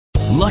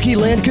Lucky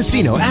Land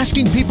Casino,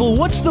 asking people,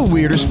 what's the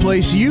weirdest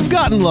place you've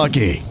gotten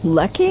lucky?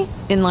 Lucky?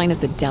 In line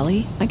at the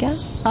deli, I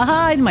guess?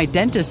 Aha, in my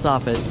dentist's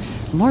office.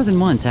 More than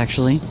once,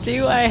 actually.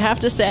 Do I have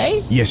to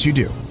say? Yes, you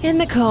do. In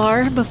the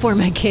car before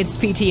my kids'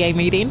 PTA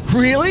meeting.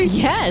 Really?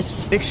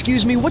 Yes.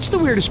 Excuse me, what's the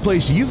weirdest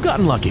place you've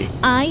gotten lucky?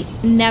 I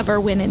never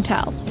win and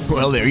tell.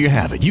 Well, there you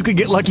have it. You can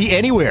get lucky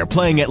anywhere,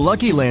 playing at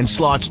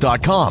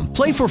LuckyLandSlots.com.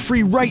 Play for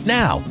free right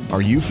now.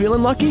 Are you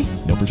feeling lucky?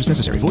 No purchase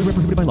necessary. Void where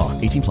prohibited by law.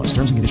 18 plus.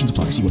 Terms and conditions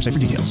apply. See website for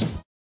details.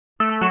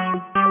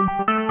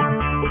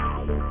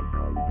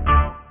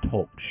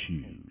 Talk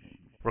shoes.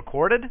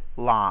 Recorded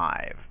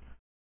live.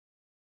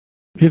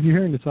 If you're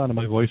hearing the sound of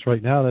my voice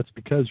right now, that's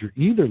because you're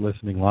either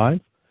listening live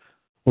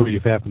or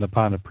you've happened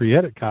upon a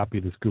pre-edit copy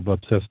of the Scuba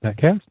Obsessed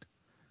Netcast.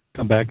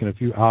 Come back in a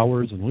few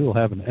hours and we will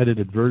have an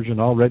edited version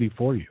all ready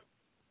for you.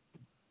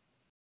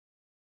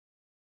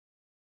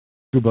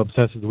 Scuba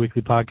Obsessed is a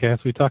weekly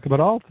podcast. We talk about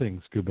all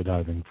things scuba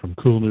diving, from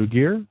cool new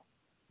gear,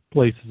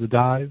 places to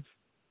dive,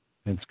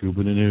 and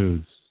scuba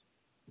news.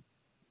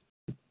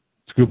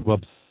 Scuba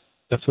Obsessed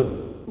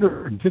episode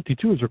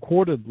 152 is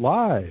recorded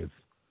live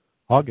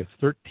August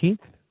 13th,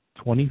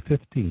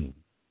 2015.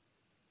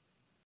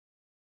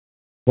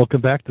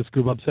 Welcome back to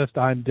Scuba Obsessed.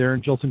 I'm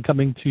Darren Gilson,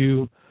 coming to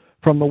you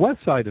from the west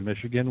side of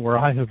Michigan, where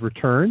I have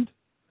returned.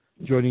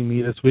 Joining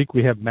me this week,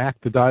 we have Mac,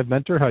 the dive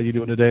mentor. How are you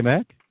doing today,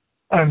 Mac?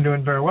 I'm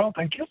doing very well,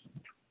 thank you.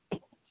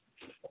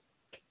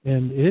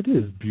 And it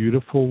is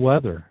beautiful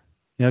weather.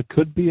 Now, it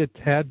could be a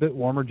tad bit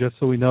warmer, just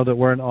so we know that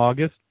we're in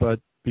August, but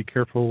be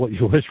careful what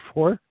you wish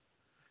for.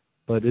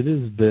 But it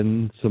has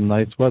been some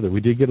nice weather. We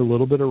did get a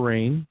little bit of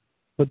rain.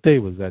 What day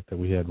was that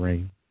we had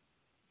rain?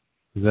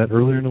 Was that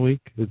earlier in the week?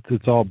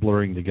 It's all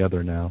blurring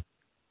together now.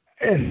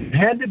 It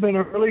had to have been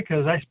early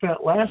because I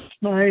spent last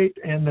night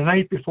and the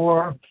night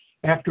before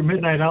after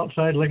midnight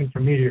outside looking for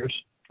meteors,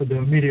 for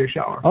the meteor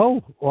shower.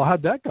 Oh, well,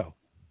 how'd that go?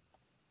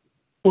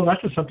 Well,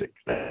 that's a subject.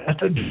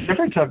 That's a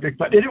different subject.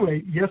 But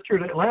anyway,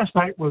 last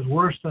night was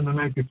worse than the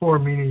night before,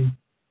 meaning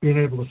being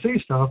able to see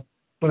stuff,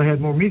 but I had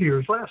more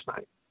meteors last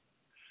night.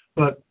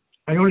 But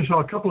I only saw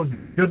a couple of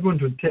good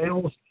ones with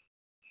tails.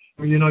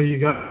 I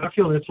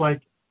feel it's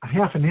like a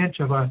half an inch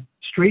of a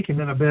streak and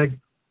then a big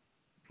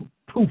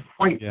poof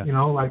white,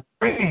 like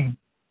bang.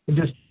 And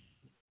just.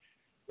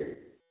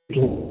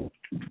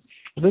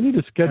 They need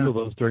to schedule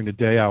those during the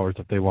day hours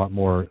if they want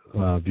more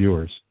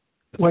viewers.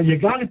 Well, you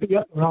got to be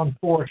up around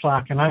 4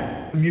 o'clock, and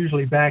I'm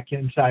usually back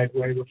inside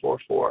way before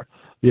 4.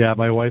 Yeah,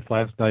 my wife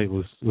last night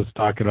was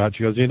talking about.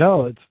 She goes,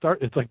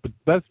 it's like the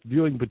best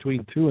viewing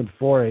between 2 and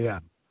 4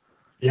 a.m.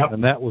 Yep.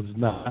 And that was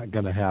not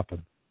going to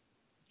happen.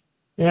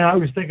 Yeah, I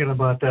was thinking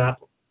about that,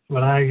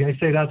 but I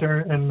stayed out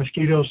there and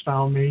mosquitoes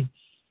found me,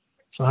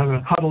 so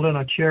I huddled in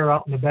a chair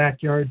out in the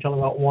backyard till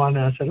about 1.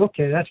 And I said,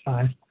 okay, that's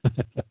fine.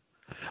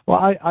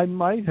 Well, I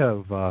might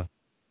have.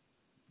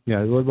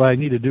 What I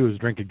need to do is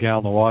drink a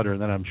gallon of water,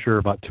 and then I'm sure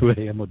about 2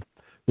 a.m.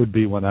 would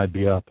be when I'd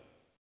be up.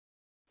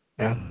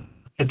 Yeah.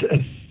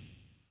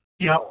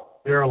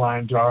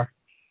 Airlines are,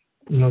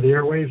 the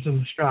airwaves in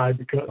the sky,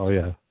 because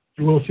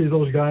you will see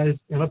those guys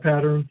in a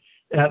pattern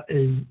at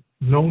a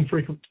known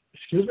frequency.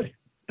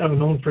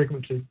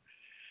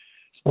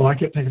 So I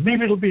kept thinking,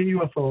 maybe it'll be a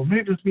UFO.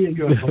 Maybe it'll be a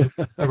UFO.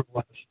 Never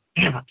was.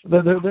 Damn it.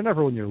 They're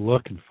never when you're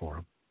looking for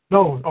them.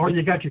 No, or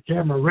you got your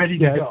camera ready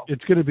to go.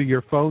 It's going to be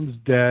your phone's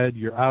dead,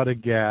 you're out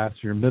of gas,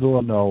 you're middle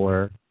of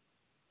nowhere.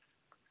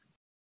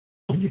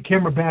 Your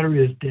camera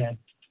battery is dead.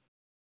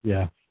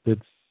 Yeah,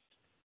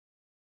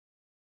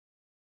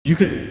 you're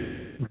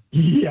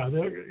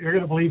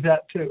going to believe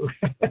that too.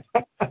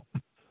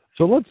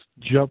 So let's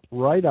jump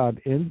right on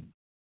in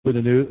with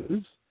the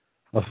news.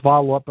 A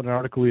follow-up on an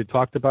article we had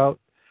talked about.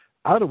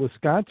 Out of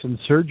Wisconsin,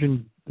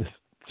 Sturgeon bays,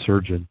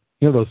 Sturgeon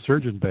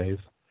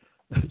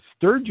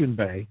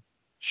Bay,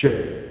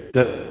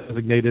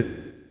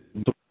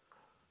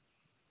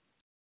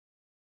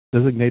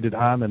 designated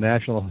on the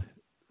National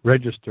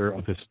Register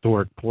of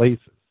Historic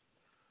Places.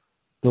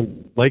 The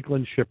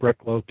Lakeland shipwreck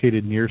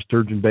located near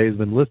Sturgeon Bay has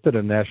been listed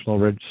on the National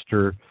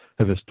Register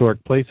of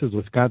Historic Places.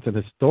 Wisconsin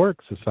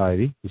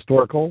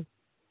Historical,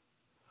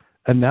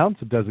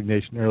 announced a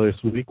designation earlier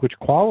this week which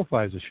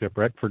qualifies a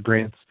shipwreck for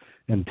grants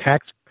and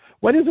tax.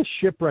 Why does a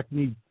shipwreck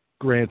need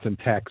grants and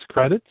tax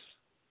credits?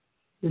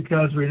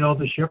 Because we know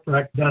the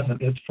shipwreck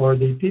doesn't. It's for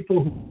the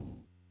people who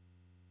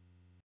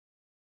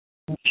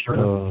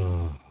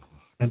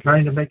and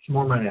trying to make some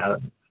more money out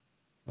of it.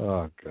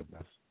 Oh,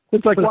 goodness.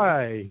 It's like,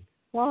 why?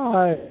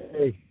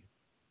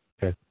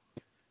 Okay.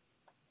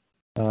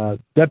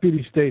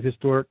 Deputy State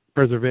Historic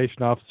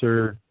Preservation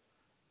Officer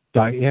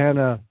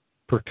Diana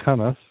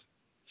Perkunas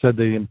said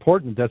the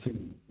important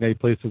designated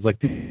places like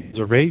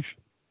preservation,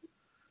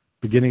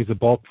 beginnings of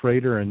bulk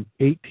freighter in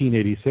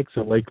 1886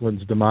 and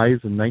Lakeland's demise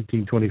in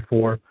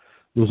 1924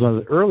 was one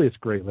of the earliest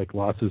Great Lake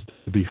losses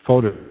to be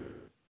photographed.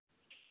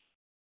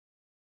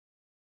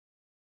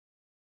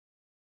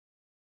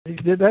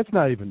 That's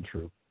not even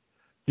true.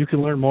 You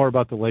can learn more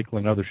about the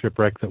Lakeland and other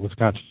shipwrecks at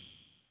Wisconsin.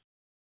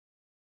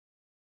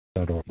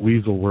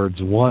 Weasel words,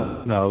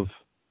 one of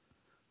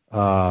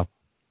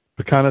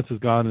Pecanice has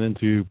gone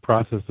into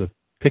process of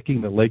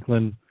picking the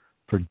Lakeland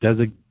for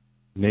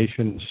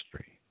designation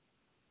history.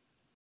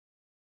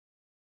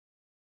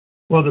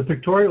 Well, the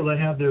pictorial they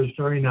have there is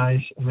very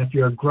nice, and if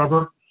you're a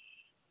grubber,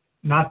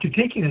 not to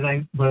take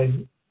anything, but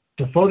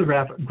to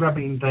photograph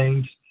grubbing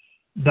things,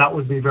 that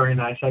would be very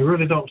nice. I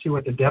really don't see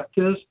what the depth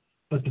is,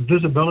 but the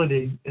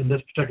visibility in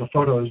this particular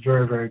photo is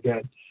very, very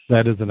good.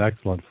 That is an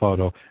excellent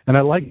photo. And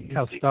I like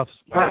how stuff's...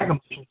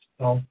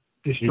 will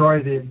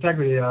destroy the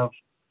integrity of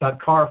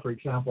that car, for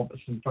example,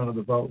 that's in front of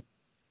the boat.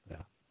 Yeah,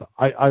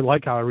 I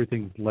like how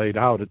everything's laid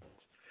out.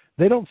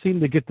 They don't seem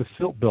to get the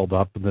silt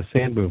buildup and the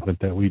sand movement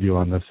that we do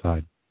on this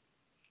side.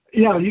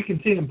 Yeah, you can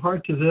see in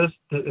parts of this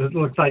that it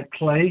looks like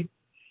clay.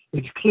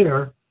 It's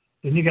clear.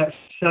 Then you got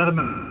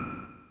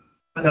sediment,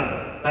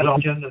 that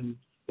engine and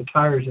the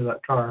tires of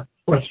that car,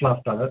 what's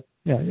left of it.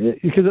 Yeah,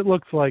 because it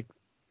looks like,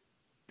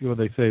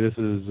 they say this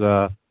is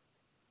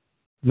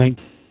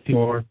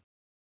 19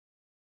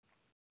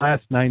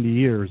 last 90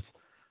 years,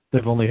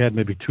 they've only had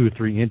maybe 2 or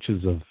 3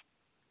 inches of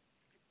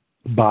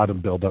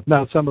bottom buildup.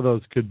 Now, some of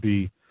those could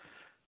be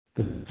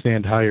the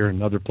sand higher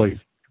in other places,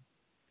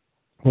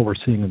 what we're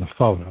seeing in the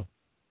photo.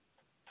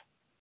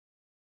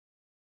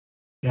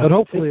 Yeah. But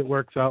hopefully it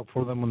works out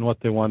for them and what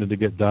they wanted to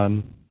get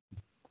done.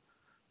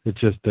 It's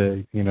just,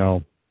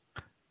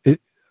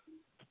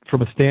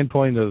 from a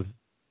standpoint of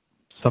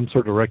some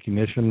sort of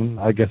recognition,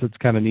 I guess it's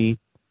kind of neat.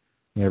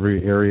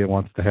 Every area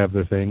wants to have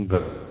their thing,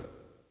 but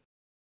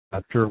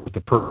not sure what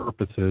the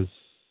purpose is.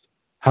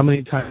 How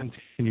many times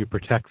can you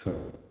protect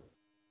them?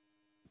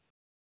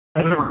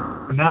 I don't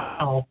know.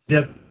 Now,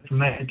 did from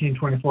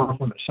 1924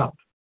 when it sunk.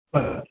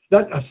 But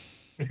that's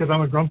because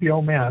I'm a grumpy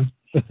old man.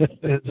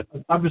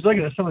 I was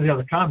looking at some of the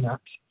other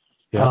comments.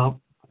 Yeah.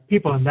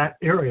 People in that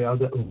area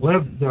that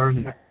live there.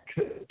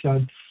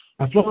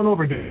 I've flown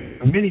over to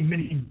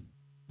many.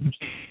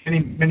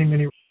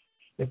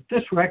 If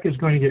this wreck is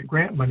going to get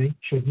grant money,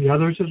 should the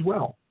others as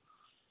well.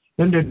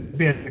 Then there'd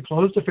be to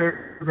close the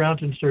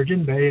fairgrounds in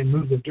Sturgeon Bay and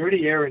move the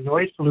dirty air and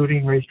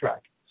noise-polluting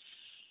racetrack.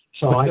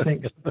 So I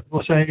think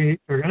people say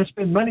they're going to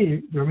spend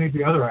money. There may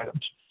be other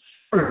items.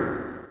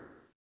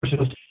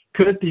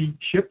 Could the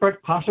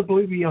shipwreck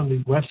possibly be on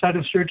the west side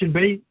of Sturgeon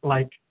Bay,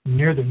 like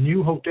near the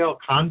new hotel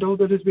condo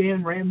that is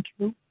being rammed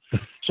through?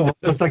 So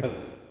it's like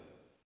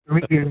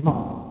what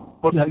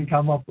did you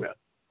come up with?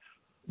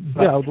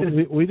 But yeah,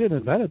 we didn't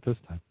invent it this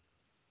time.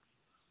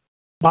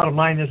 Bottom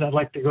line is I'd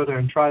like to go there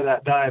and try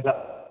that dive.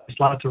 There's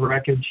lots of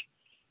wreckage.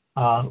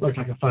 Looks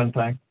like a fun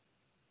thing.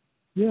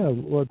 Yeah,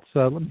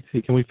 let me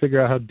see. Can we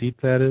figure out how deep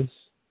that is?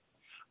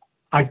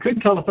 I couldn't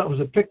tell if that was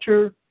a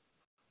picture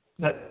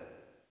that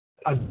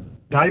a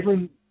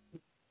diver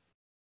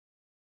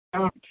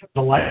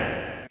the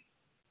light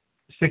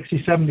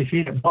 60, 70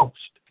 feet at most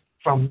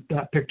from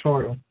that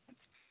pictorial.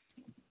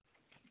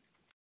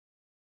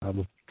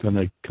 I'm going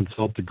to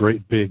consult the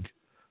great big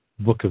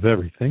book of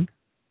everything.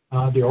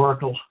 The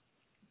Oracle.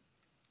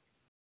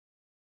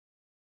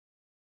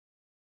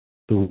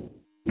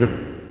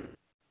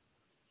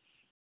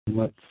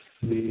 Let's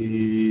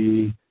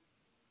see.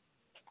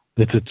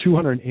 It's a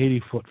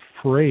 280-foot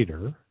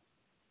freighter.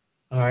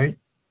 All right.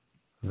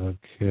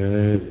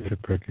 Okay.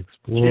 Shipwreck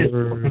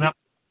Explorer. Open up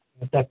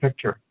with that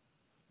picture.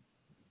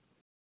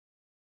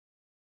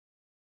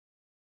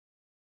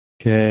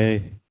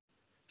 Okay.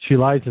 She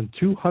lies in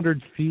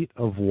 200 feet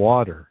of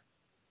water,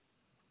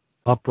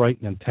 upright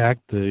and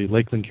intact. The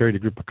Lakeland carried a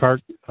group of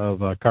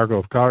cargo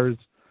of cars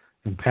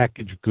and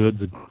packaged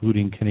goods,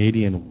 including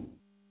Canadian,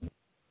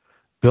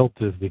 built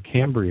as the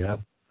Cambria,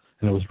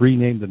 and it was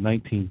renamed in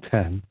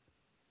 1910.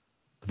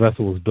 The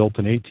vessel was built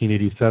in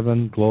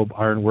 1887, Globe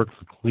Iron Works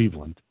of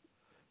Cleveland,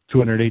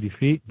 280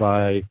 feet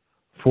by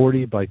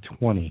 40 by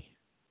 20.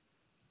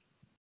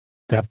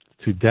 Depth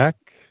to deck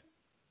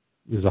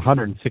is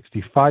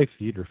 165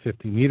 feet or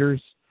 50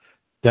 meters.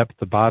 Depth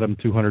to bottom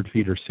 200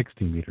 feet or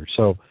 60 meters.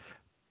 So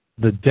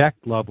the deck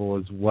level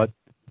is what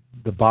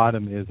the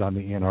bottom is on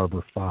the Ann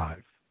Arbor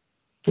 5.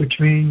 Which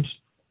means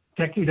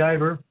techie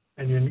diver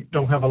and you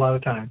don't have a lot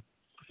of time.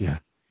 Yeah.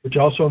 Which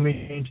also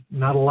means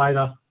not a lot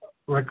of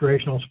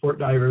recreational sport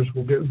divers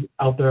will get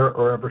out there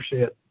or ever see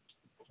it.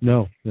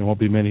 No, there won't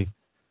be many.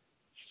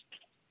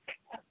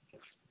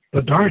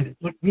 But darn, it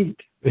looked neat.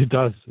 It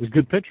does. It's a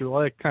good picture.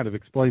 Well, that kind of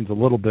explains a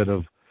little bit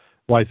of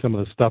why some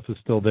of the stuff is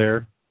still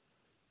there.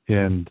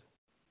 And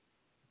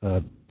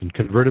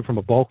converted from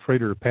a bulk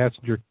freighter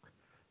to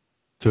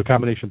a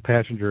combination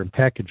passenger and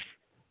package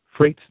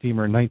freight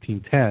steamer in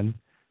 1910.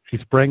 She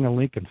sprang a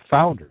leak and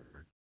foundered.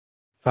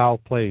 Foul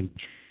play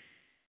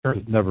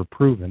is never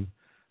proven.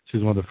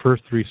 She's one of the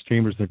first 3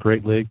 steamers in the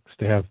Great Lakes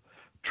to have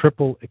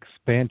triple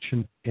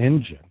expansion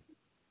engine.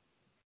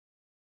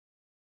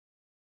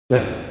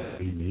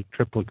 That's unique.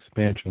 Triple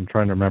expansion. I'm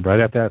trying to remember. I'd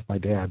have to ask my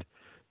dad.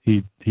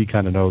 He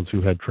kind of knows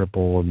who had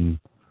triple and,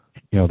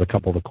 the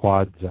couple of the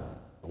quads that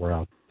were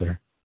out there.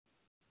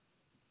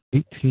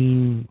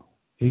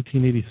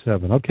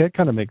 1887. Okay, it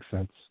kind of makes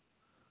sense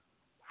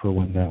for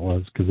when that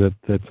was, because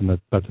that's the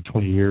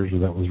 20 years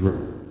where that was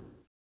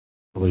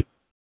really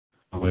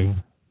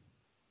going.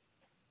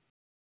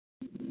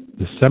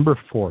 December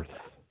 4th.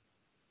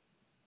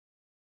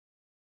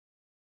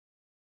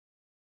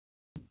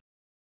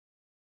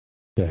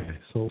 Okay,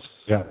 so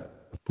yeah,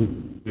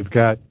 we've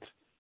got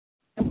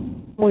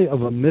only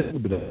of a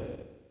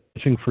minute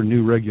pushing for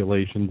new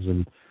regulations,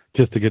 and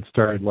just to get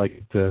started,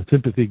 like the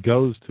sympathy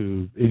goes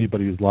to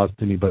anybody who's lost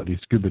anybody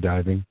scuba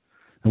diving,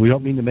 and we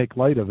don't mean to make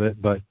light of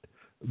it, but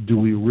do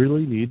we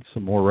really need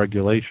some more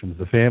regulations?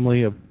 The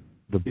family of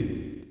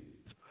the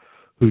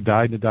who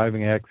died in a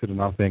diving accident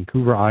off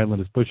Vancouver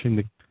Island is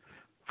pushing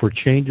for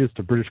changes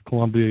to British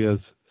Columbia's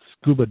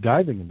scuba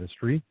diving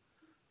industry.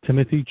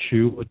 Timothy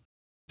Chu,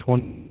 a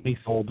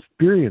 20-year-old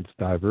experienced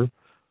diver,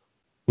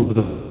 who was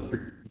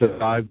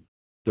dived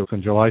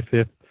on July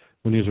 5th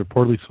when he was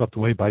reportedly swept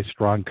away by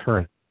strong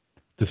current.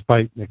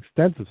 Despite an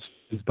extensive,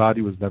 his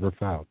body was never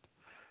found.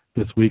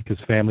 This week, his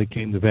family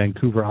came to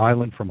Vancouver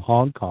Island from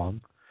Hong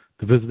Kong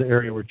to visit the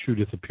area where Chu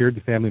disappeared.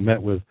 The family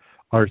met with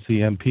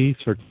RCMP,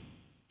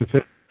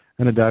 certificate,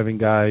 and a diving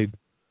guide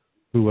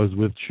who was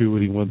with Chu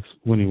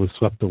when he was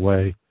swept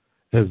away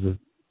as a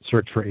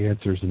search for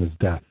answers in his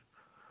death.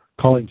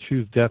 Calling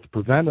Chu's death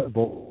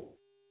preventable,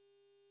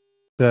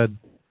 said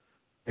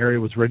the area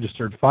was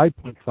registered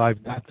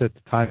 5.5 knots at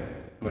the time.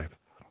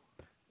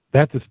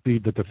 That's a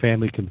speed that the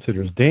family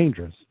considers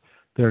dangerous.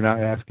 They're now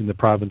asking the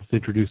province to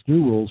introduce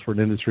new rules for an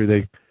industry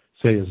they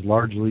say is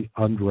largely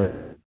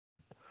unregulated.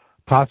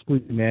 Possibly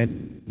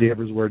demand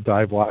divers wear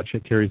dive watch.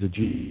 It carries a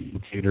G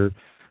indicator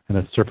and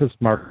a surface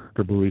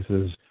marker buoy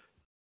says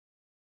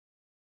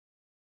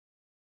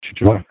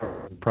the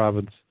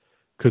province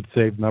could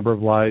save number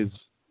of lives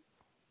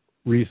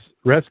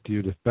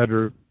rescued if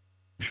better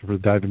for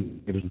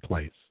diving is in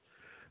place.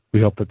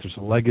 We hope that there's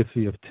a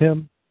legacy of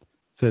Tim,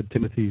 said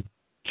Timothy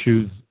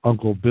Chu's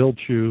uncle Bill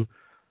Chu,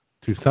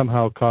 to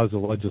somehow cause the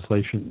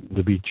legislation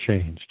to be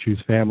changed.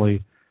 Chu's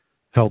family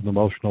held an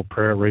emotional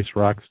prayer at Race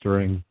Rocks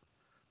during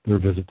their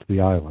visit to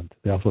the island.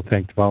 They also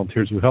thanked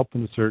volunteers who helped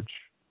in the search,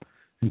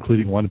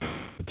 including one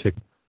in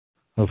particular,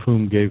 of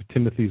whom gave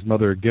Timothy's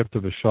mother a gift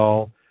of a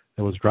shawl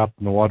that was dropped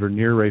in the water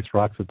near Race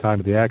Rocks at the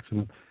time of the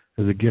accident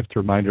as a gift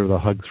reminder of the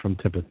hugs from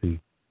Timothy,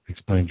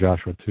 explained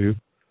Joshua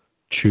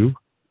Chu.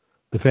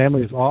 The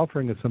family is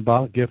offering a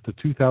symbolic gift of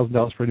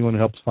 $2,000 for anyone who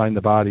helps find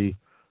the body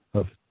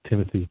of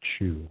Timothy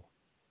Chu.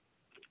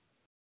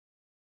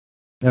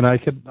 And I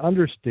can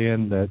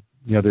understand that,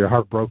 they're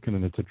heartbroken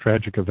and it's a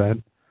tragic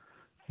event,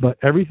 but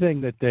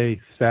everything that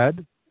they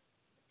said,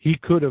 he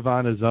could have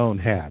on his own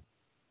had.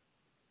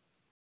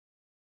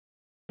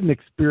 An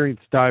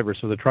experienced diver,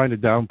 so they're trying to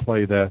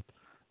downplay that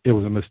it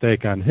was a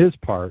mistake on his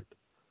part.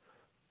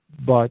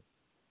 But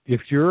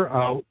if you're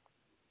out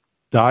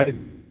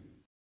diving,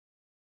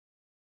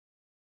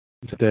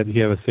 instead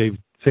you have a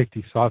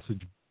safety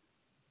sausage,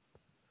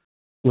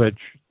 which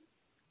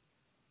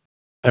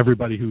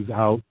everybody who's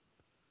out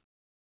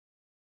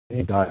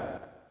and dive,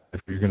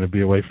 if you're going to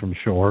be away from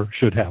shore,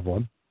 should have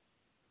one.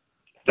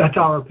 That's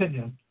our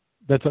opinion.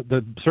 That's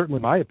certainly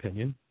my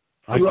opinion.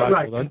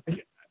 Right.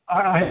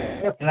 I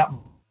have that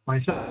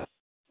myself.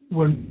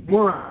 When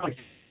we're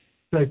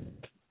like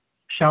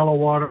shallow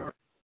water,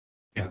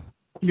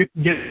 you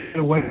can get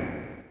away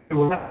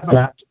with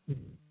that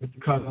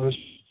because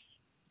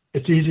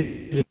it's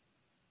easy.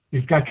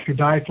 You've got your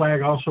dive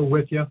flag also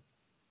with you.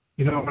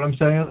 You know what I'm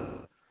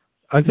saying?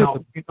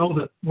 You know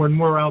that when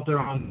we're out there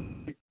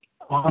on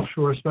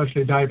offshore,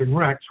 especially diving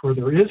wrecks where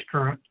there is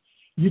current,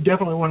 you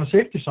definitely want a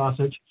safety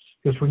sausage,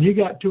 because when you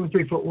got 2 and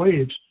 3 foot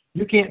waves,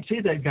 you can't see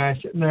that guy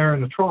sitting there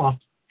in the trough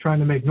trying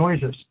to make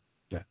noises.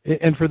 Yeah.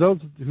 And for those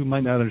who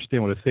might not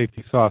understand what a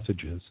safety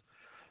sausage is,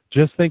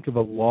 just think of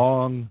a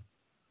long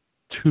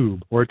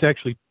tube, or it's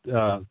actually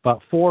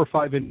about 4 or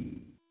 5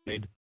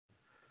 inches,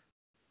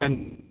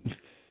 10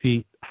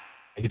 feet.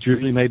 It's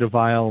usually made of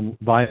vinyl.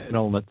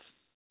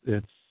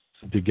 It's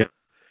to get,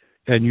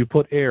 and you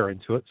put air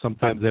into it.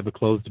 Sometimes they have a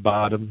closed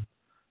bottom,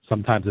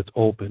 sometimes it's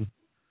open.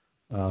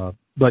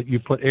 But you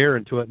put air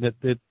into it, and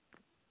it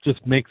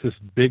just makes this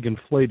big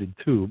inflated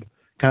tube,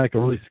 kind of like a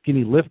really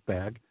skinny lift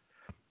bag.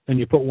 And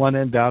you put one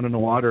end down in the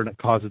water, and it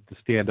causes it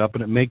to stand up,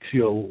 and it makes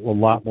you a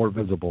lot more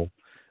visible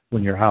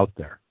when you're out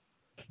there.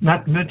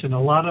 Not to mention,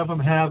 a lot of them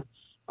have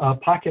a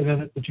pocket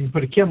in it that you can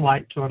put a chem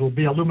light, so it'll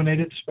be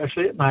illuminated,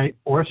 especially at night,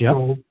 or a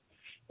strobe.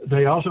 Yep.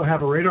 They also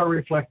have a radar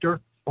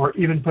reflector, or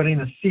even putting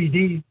a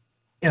CD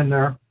in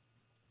there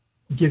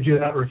gives you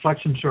that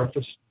reflection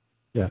surface.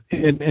 Yeah,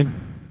 and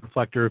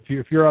reflector.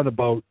 If you're on a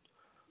boat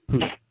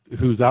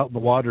who's out in the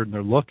water and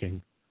they're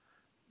looking,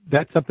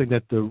 that's something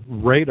that the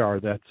radar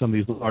that some of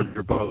these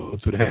larger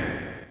boats would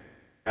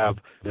have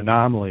an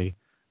anomaly,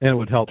 and it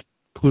would help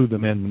clue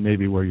them in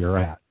maybe where you're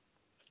at.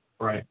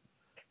 Right.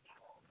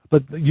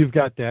 But you've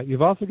got that.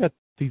 You've also got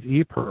these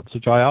e-perps,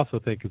 which I also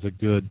think is a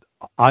good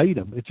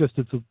item.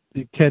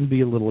 It can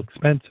be a little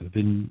expensive,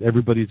 and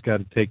everybody's got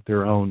to take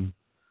their own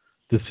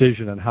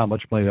decision on how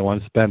much money they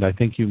want to spend. I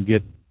think you can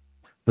get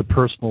the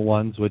personal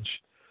ones, which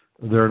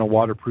they're in a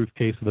waterproof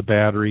case with a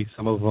battery.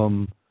 Some of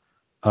them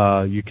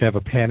you can have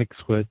a panic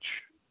switch.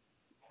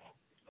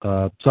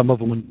 Some of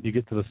them, when you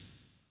get to the...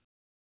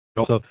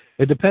 So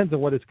it depends on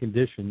what its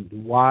condition,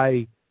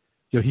 why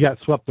he got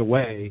swept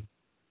away.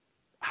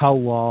 How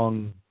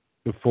long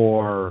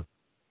before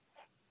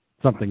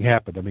something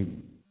happened? I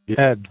mean, he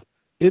had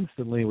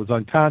instantly was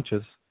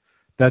unconscious.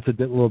 That's a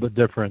little bit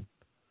different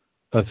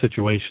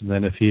situation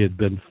than if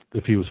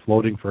he was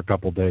floating for a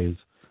couple days,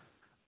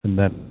 and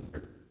then.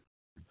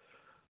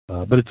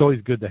 But it's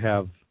always good to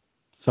have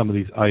some of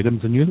these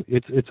items, and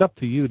it's up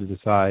to you to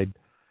decide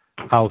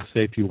how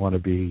safe you want to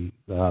be.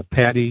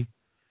 Patty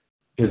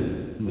is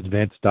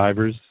advanced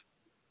divers,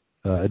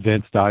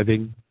 advanced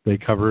diving. They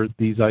cover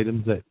these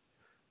items that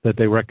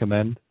they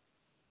recommend,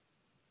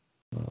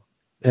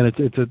 and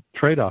it's a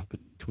trade-off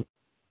between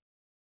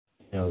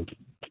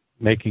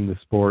making the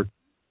sport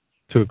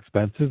too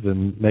expensive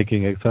and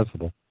making it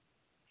accessible.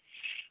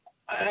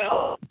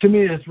 To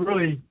me, it's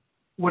really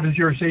what is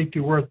your safety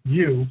worth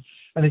you.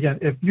 And again,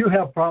 if you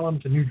have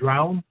problems and you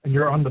drown and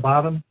you're on the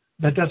bottom,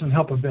 that doesn't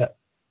help a bit.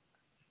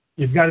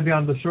 You've got to be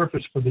on the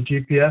surface for the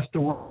GPS to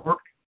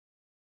work,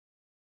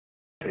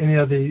 any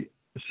of the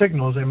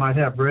signals they might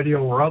have,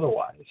 radio or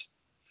otherwise.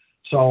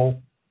 So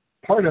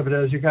part of it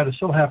is you got to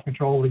still have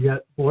control to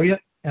get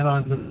buoyant and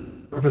on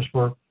the surface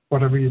for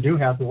whatever you do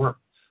have to work,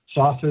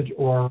 sausage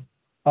or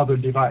other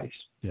device.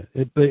 Yeah.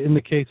 In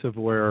the case of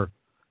where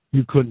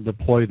you couldn't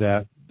deploy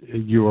that,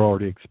 you were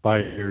already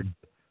expired,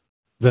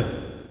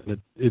 then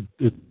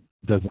it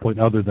doesn't point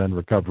other than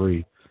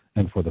recovery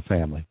and for the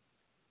family.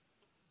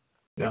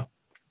 Yeah.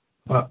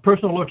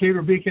 Personal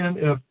locator beacon,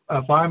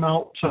 if I'm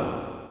out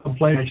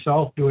someplace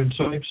myself doing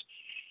swipes,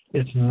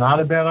 it's not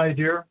a bad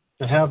idea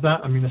to have that.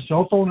 I mean, a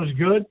cell phone is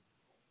good,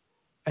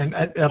 and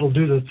that'll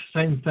do the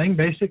same thing,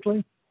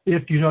 basically,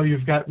 if you know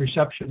you've got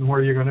reception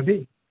where you're going to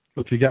be.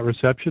 If you got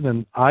reception,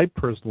 and I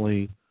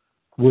personally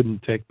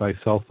wouldn't take my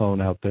cell phone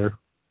out there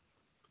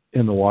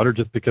in the water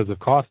just because of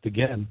cost.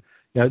 Again,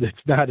 it's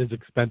not as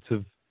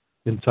expensive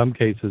in some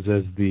cases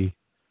as the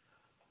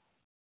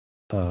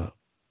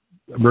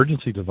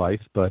emergency device,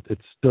 but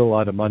it's still a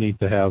lot of money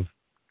to have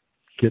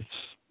kits.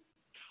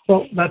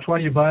 Well, that's why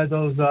you buy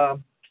those the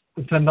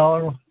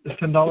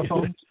 $10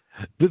 phones.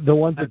 the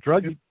ones that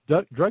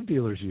drug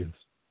dealers use.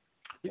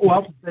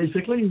 Well,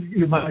 basically,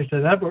 you might say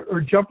that,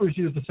 or jumpers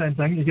use the same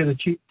thing. You get a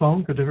cheap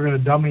phone because if you're going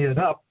to dummy it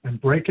up and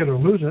break it or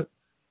lose it,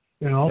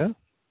 you're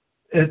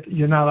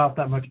not out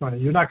that much money.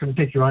 You're not going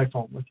to take your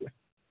iPhone with you.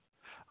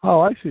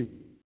 Oh, I see.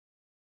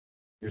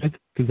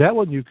 Because that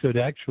one you could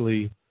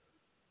actually...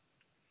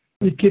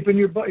 You keep in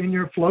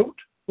your float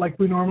like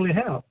we normally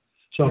have.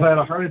 So if I had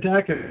a heart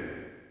attack,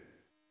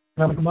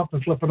 I'm come up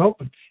and flip it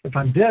open. If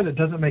I'm dead, it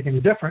doesn't make any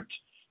difference.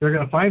 They're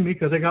going to find me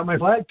because I got my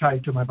flag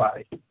tied to my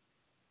body.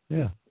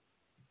 Yeah.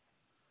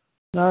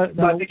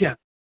 But again,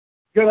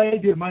 good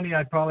idea of money,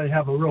 I'd probably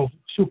have a real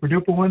super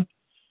duper one.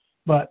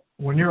 But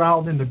when you're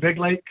out in the big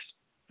lakes,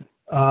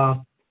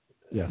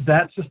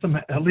 that system,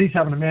 at least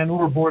having a man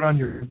overboard on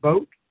your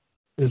boat,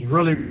 is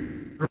really.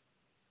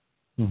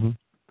 Mm-hmm.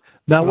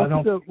 Now,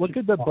 what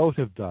could the boat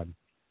have done?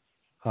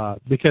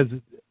 Because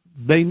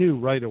they knew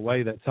right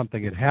away that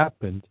something had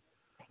happened.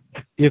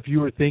 If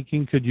you were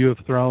thinking, could you have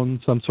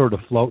thrown some sort of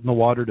float in the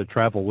water to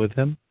travel with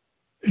him?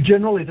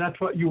 Generally, that's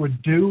what you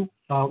would do.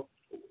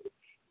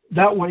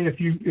 That way, if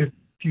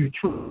you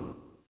threw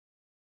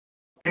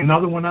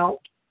another one out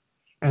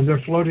and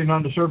they're floating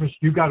on the surface,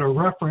 you got a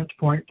reference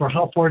point for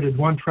how far did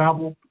one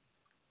travel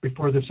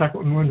before the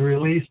second one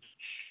released.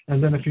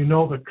 And then if you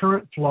know the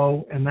current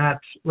flow and that's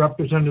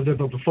representative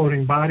of the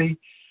floating body,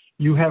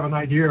 you have an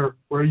idea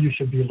where you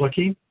should be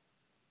looking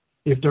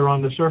if they're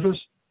on the surface.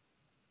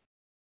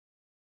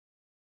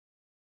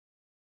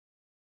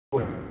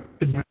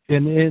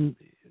 In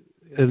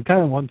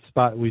kind of one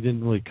spot we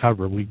didn't really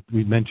cover, we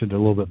mentioned a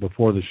little bit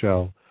before the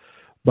show,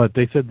 but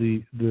they said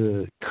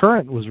the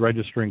current was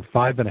registering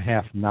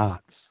 5.5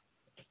 knots.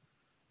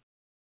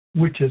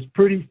 Which is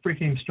pretty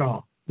freaking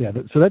strong. Yeah,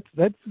 so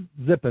that's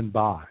zipping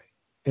by.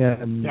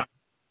 And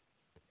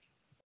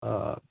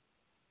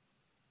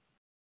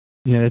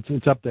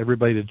it's up to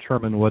everybody to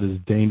determine what is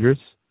dangerous.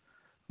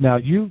 Now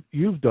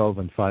you've dove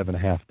in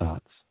 5.5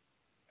 knots.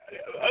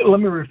 Let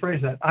me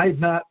rephrase that.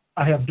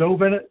 I have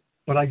dove in it,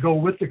 but I go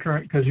with the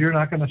current because you're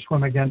not going to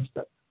swim against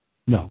it.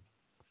 No.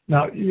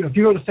 Now, if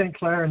you go to St.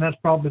 Clair, and that's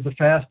probably the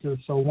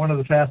fastest, so one of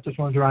the fastest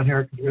ones around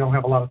here because we don't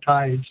have a lot of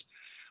tides,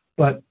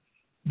 but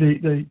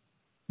the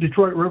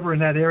Detroit River in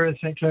that area,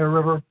 St. Clair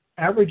River,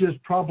 averages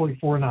probably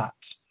 4 knots.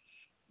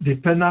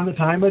 Depending on the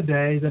time of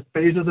day, the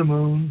phase of the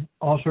moon,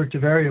 all sorts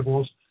of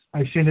variables,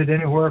 I've seen it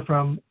anywhere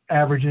from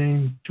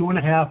averaging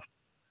 2.5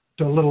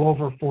 to a little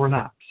over 4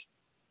 knots,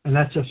 and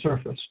that's just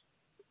surface.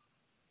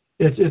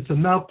 It's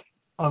enough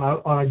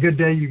on a good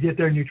day. You get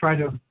there and you try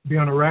to be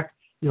on a wreck.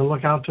 You'll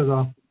look out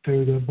to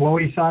the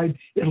blowy side.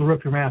 It'll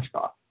rip your mask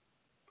off.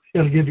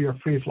 It'll give you a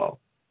free flow.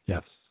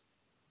 Yes.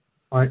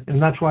 All right,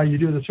 and that's why you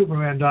do the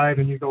Superman dive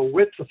and you go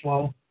with the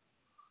flow,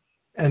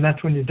 and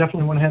that's when you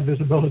definitely want to have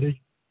visibility.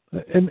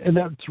 And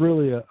that's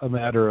really a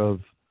matter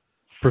of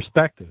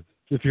perspective.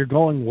 If you're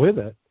going with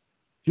it,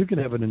 you can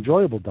have an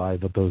enjoyable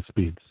dive at those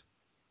speeds.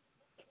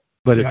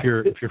 But if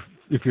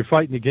you're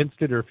fighting against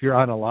it, or if you're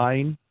on a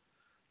line,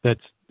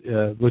 That's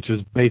which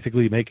is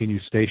basically making you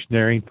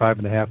stationary in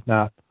 5.5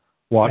 knot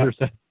waters.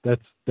 Yeah.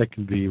 That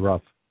can be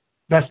rough.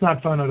 That's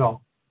not fun at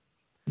all.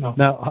 No.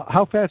 Now,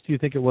 how fast do you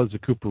think it was the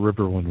Cooper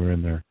River when we were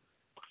in there?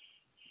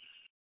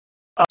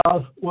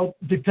 Well,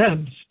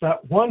 depends.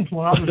 That one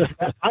when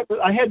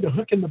I had the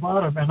hook in the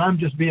bottom, and I'm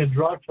just being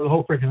drugged for the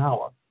whole freaking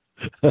hour.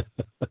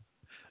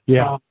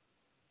 Yeah.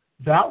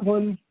 That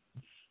one,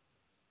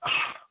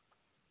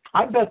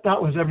 I bet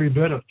that was every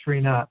bit of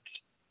 3 knots.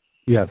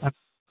 Yes.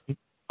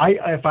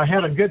 If I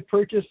had a good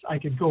purchase, I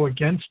could go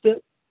against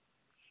it,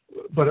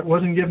 but it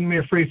wasn't giving me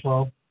a free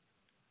flow.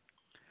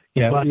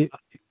 Yeah. But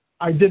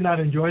I did not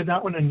enjoy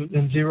that one,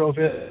 and zero of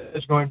it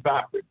is going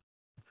backward.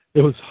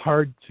 It was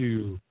hard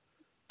to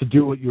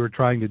do what you were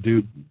trying to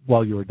do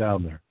while you were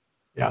down there.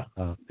 Yeah.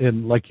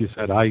 And like you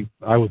said, I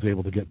was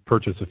able to get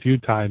purchase a few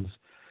times,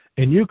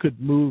 and you could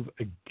move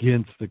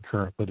against the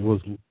current, but it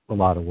was a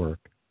lot of work.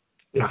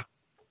 Yeah.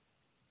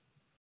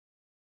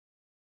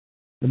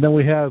 And then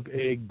we have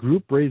a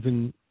group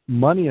raising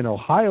money in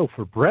Ohio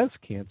for breast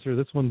cancer.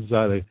 This one's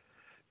out of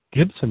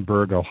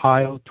Gibsonburg,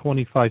 Ohio,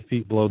 25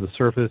 feet below the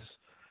surface.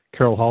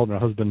 Carol Hall and her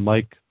husband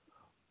Mike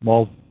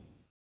mauled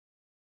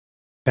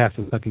past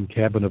the sunken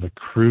cabin of a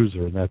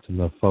cruiser, and that's in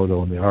the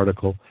photo in the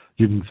article.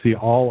 You can see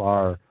all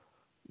our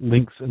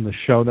links in the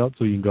show notes,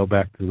 so you can go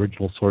back to the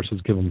original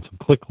sources, give them some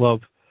click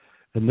love.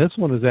 And this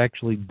one is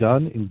actually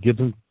done in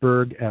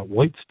Gibsonburg at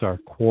White Star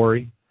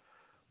Quarry,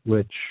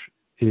 which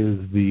is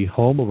the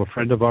home of a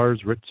friend of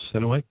ours, Rich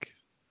Sinowick.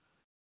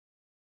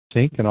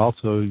 Sink, and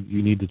also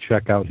you need to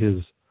check out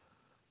his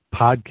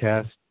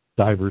podcast,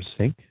 Divers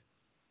Sink.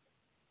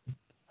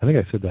 I think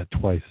I said that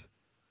twice.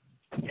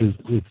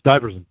 It's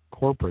Divers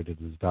Incorporated,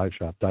 his dive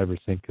shop. Divers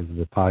Sink is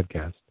the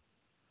podcast.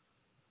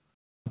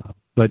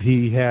 But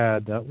he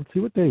had, let's see,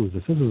 what day was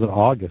this? This was in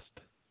August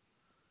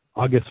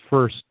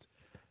 1st.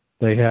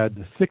 They had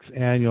the 6th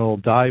annual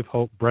Dive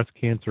Hope Breast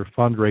Cancer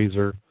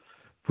fundraiser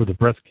for the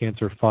Breast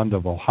Cancer Fund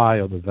of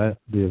Ohio. The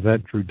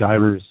event drew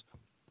divers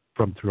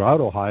from throughout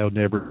Ohio,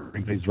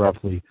 neighboring raised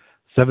roughly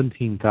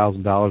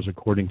 $17,000,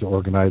 according to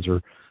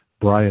organizer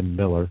Brian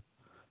Miller.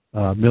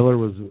 Miller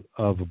was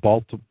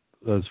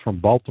from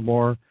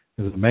Baltimore.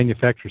 He was a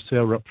manufacturer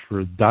sales rep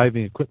for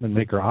diving equipment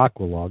maker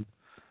Aqualog,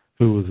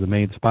 who was the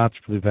main sponsor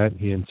for the event.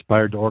 He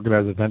inspired to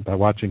organize the event by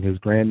watching his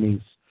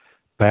grandniece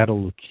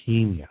battle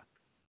leukemia.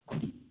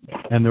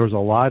 And there was a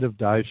lot of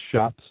dive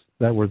shops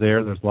that were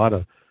there. There's a lot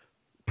of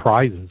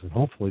prizes, and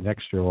hopefully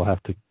next year we'll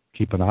have to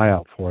keep an eye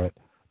out for it.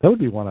 That would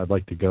be one I'd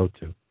like to go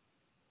to.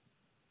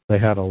 They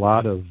had a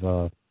lot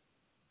of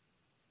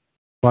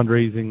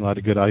fundraising, a lot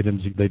of good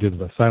items. They did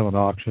a silent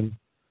auction.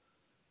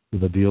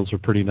 The deals are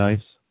pretty nice.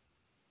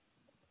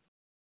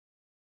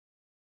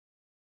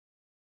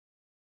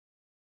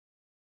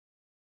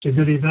 It's a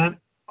good event,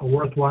 a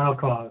worthwhile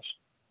cause.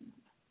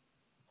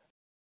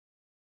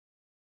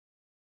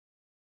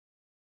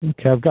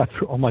 Okay, I've got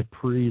through all my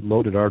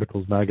pre-loaded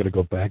articles. Now I got to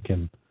go back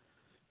and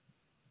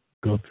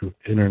go through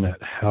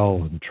internet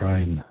hell and try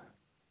and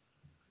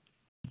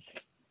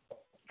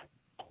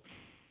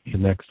the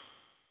next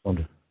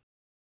one.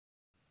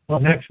 Well,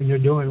 next one you're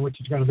doing, which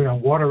is going to be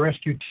on water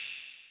rescue.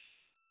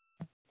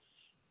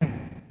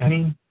 I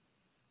mean,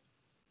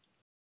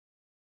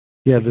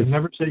 yeah, you can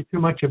never say too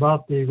much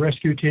about the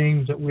rescue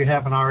teams that we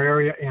have in our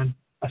area, and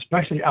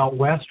especially out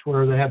west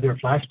where they have their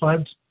flash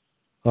floods.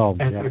 Oh,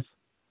 and yes.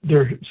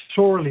 They're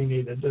sorely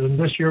needed. And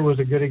this year was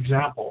a good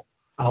example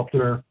out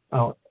there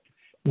out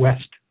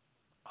west.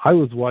 I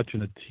was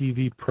watching a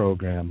TV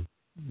program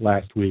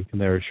last week,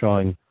 and they were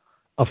showing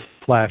a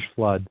flash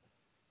flood,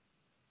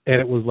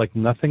 and it was like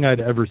nothing I'd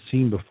ever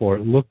seen before.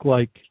 It looked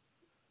like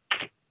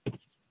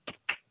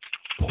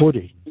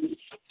pudding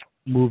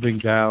moving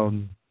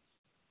down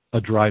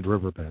a dried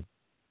riverbed,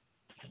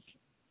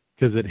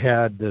 because it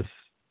had this,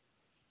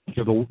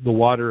 the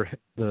water,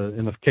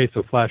 in the case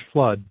of flash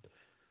flood,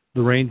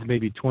 the rain's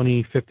maybe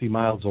 20, 50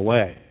 miles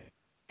away,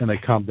 and they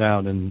come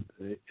down, and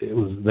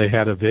they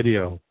had a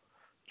video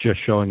just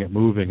showing it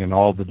moving and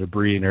all the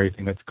debris and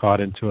everything that's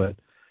caught into it.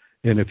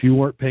 And if you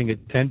weren't paying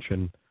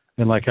attention,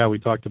 and like how we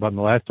talked about in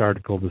the last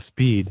article, the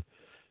speed,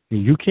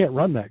 you can't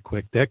run that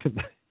quick. That could,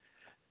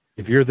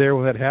 if you're there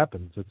when that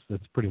happens,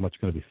 it's pretty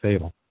much going to be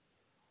fatal.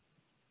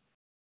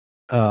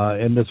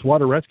 And this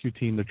water rescue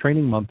team, the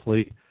training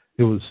monthly,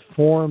 it was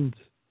formed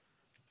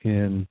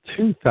in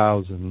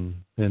 2000,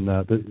 and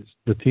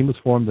the team was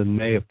formed in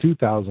May of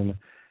 2000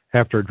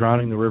 after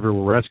drowning in the river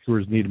where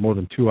rescuers needed more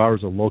than 2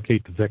 hours to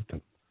locate the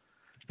victim.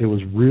 It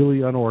was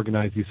really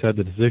unorganized. He said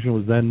the decision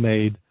was then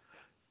made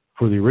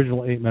for the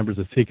original 8 members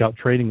to seek out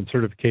training and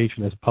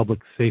certification as public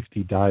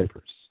safety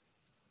divers.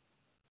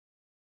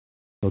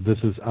 So this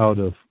is out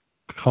of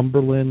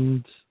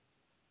Cumberland,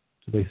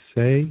 do they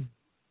say?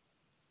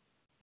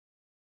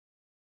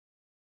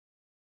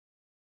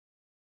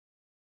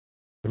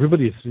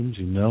 Everybody assumes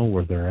you know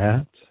where they're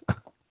at.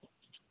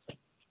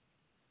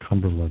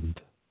 Cumberland.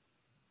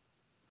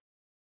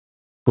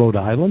 Rhode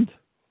Island?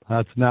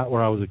 That's not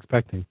where I was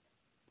expecting.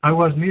 I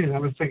wasn't either. I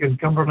was thinking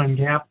Cumberland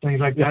Gap,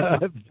 things like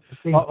that.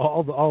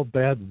 all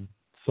bad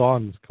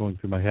songs going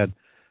through my head.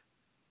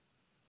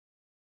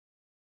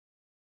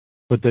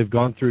 but they've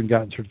gone through and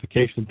gotten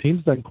certification. The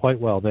team's done quite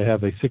well. They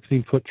have a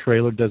 16-foot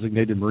trailer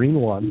designated Marine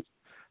One,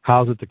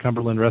 housed at the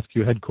Cumberland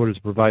Rescue Headquarters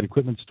to provide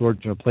equipment storage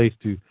and a place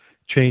to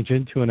change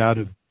into and out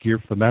of gear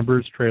for the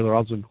members. Trailer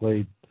also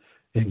includes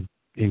an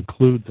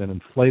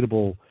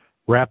inflatable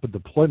rapid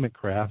deployment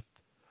craft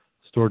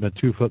stored in a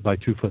 2-foot by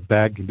 2-foot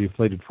bag, can be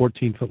inflated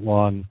 14 foot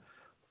long,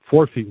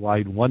 4 feet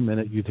wide, 1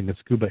 minute using a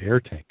scuba air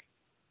tank.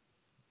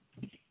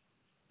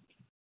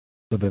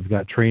 So they've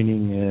got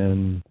training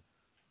in,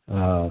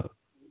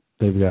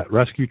 they've got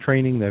rescue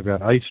training, they've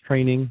got ice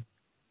training.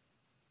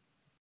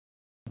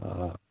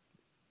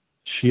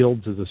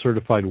 Shields is a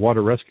certified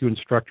water rescue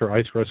instructor,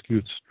 ice rescue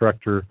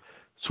instructor,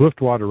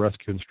 swift water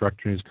rescue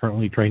instructor, and is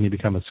currently training to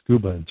become a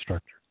scuba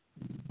instructor.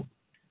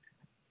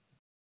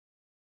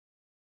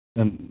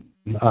 And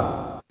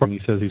he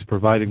says he's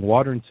providing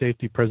water and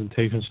safety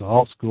presentations to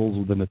all schools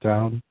within the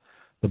town,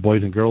 the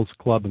Boys and Girls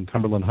Club, and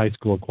Cumberland High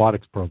School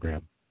Aquatics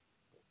Program.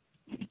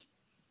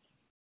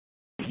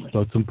 So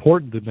it's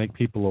important to make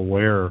people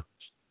aware.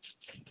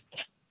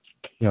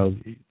 You know,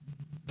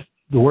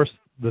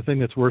 the thing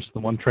that's worse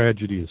than one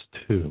tragedy is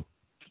two.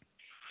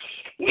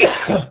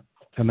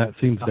 And that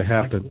seems to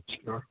happen.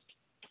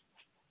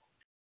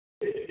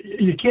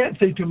 You can't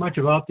say too much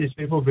about these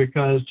people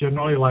because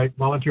generally, like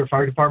volunteer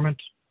fire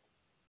departments,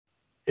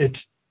 it's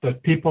the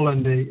people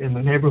in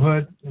the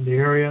neighborhood, in the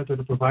area that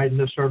are providing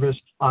this service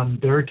on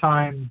their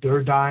time,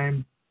 their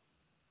dime,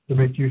 to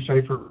make you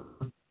safer.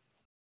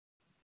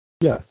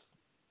 Yes.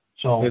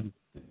 So,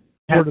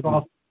 hats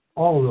off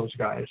all of those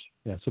guys.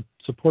 Yeah, so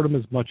support them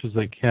as much as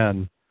they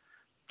can,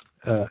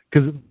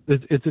 because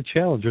it's a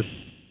challenge. Just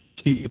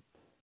keep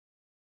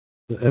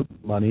the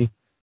money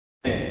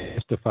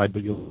justified,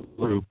 but you'll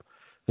group.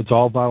 It's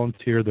all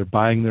volunteer. They're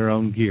buying their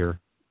own gear,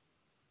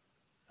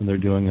 and they're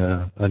doing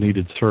a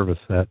needed service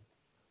that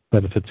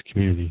benefits the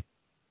community.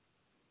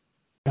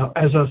 Now,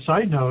 as a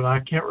side note,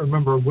 I can't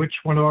remember which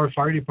one of our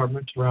fire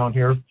departments around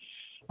here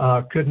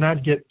could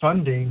not get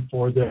funding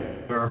for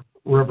their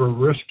river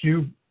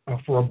rescue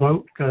for a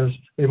boat because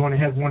they've only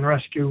had one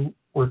rescue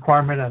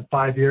requirement in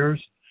 5 years.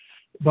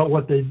 But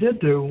what they did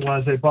do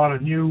was they bought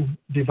a new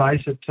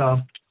device.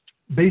 It's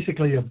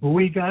basically a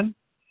buoy gun,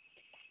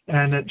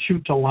 and it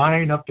shoots a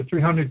line up to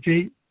 300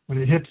 feet. When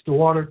it hits the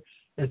water,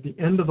 at the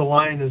end of the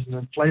line is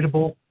an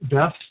inflatable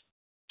vest.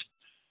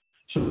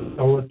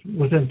 So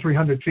within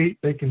 300 feet,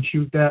 they can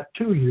shoot that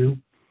to you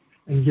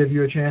and give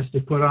you a chance to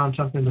put on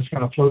something that's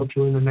going to float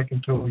through in the neck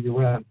and tow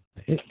you in.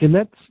 And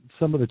that's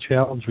some of the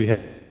challenge we have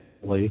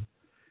lately.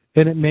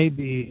 And it may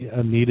be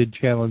a needed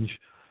challenge,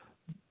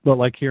 but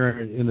like here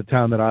in the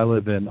town that I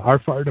live in, our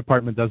fire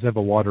department does have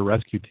a water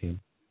rescue team.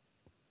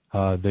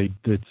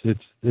 It's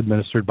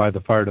administered by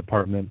the fire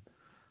department.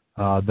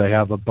 They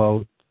have a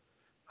boat.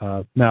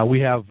 Now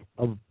we have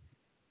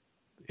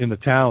in the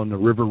town, the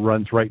river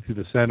runs right through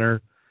the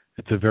center.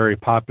 It's a very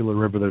popular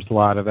river. There's a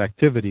lot of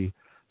activity.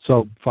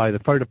 So by the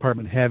fire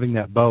department having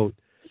that boat,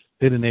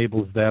 it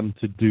enables them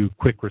to do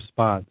quick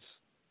response.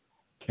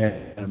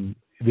 And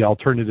the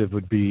alternative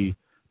would be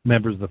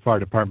members of the fire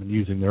department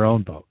using their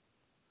own boat.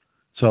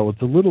 So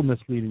it's a little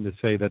misleading to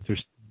say that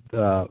there's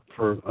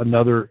for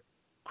another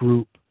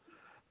group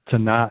to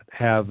not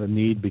have a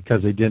need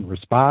because they didn't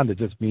respond. It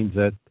just means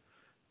that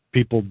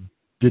people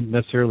didn't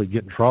necessarily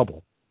get in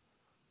trouble.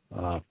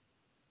 Well,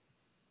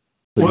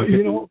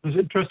 you know what was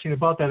interesting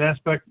about that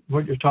aspect,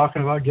 what you're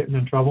talking about, getting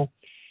in trouble?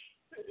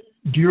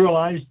 Do you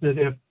realize that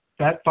if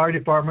that fire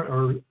department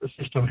or the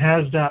system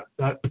has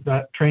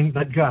that train,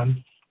 that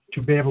gun,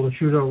 to be able to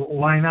shoot a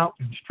line out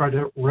and try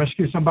to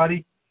rescue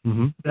somebody,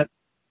 that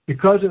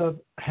because of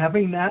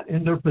having that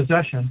in their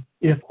possession,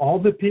 if all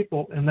the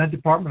people in that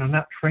department are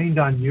not trained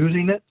on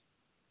using it,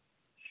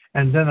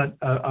 and then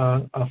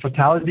a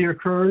fatality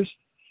occurs,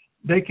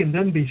 they can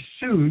then be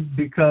sued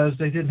because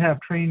they didn't have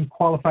trained,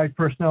 qualified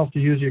personnel to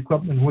use the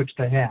equipment which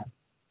they had,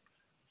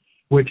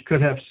 which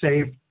could have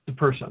saved the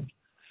person.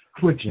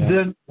 Which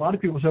then a lot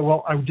of people say,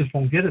 well, I just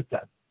won't get it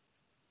then.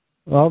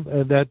 Well,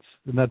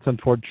 that's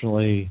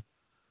unfortunately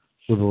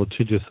with a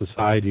litigious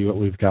society what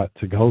we've got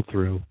to go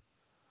through.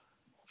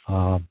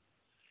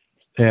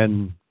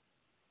 And,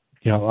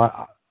 you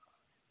know,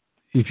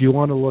 if you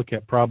want to look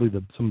at probably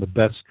some of the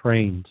best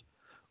trained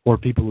or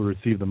people who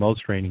receive the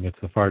most training, it's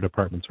the fire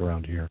departments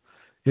around here.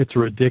 It's a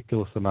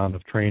ridiculous amount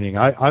of training.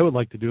 I would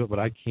like to do it, but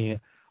I can't.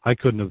 I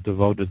couldn't have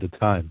devoted the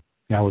time.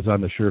 I was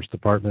on the sheriff's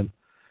department,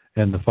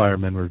 and the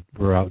firemen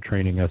were out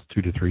training us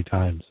 2 to 3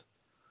 times.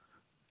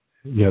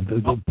 Yeah.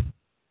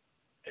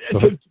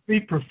 To be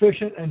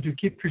proficient and to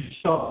keep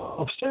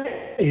yourself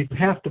safe, you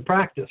have to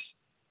practice.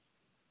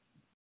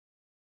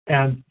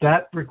 And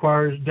that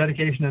requires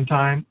dedication and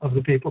time of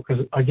the people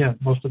because, again,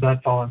 most of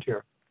that's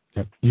volunteer.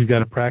 Yep. You've got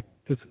to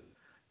practice.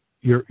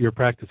 You're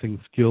practicing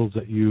skills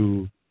that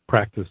you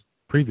practiced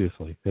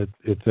previously.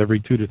 It's every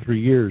 2 to 3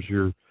 years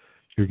you're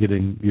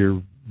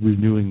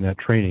renewing that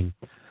training.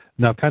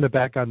 Now, kind of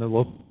back on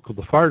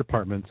the fire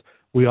departments,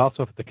 we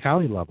also at the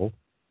county level,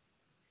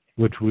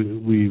 which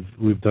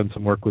we've done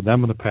some work with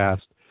them in the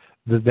past,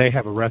 that they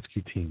have a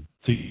rescue team.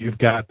 So you've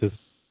got this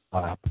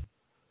lap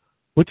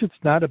which it's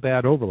not a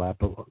bad overlap.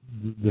 But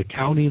the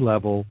county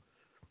level,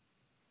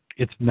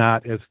 it's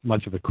not as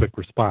much of a quick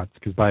response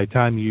because by the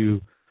time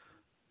you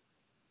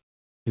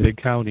big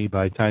county,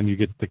 by the time you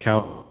get the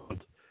count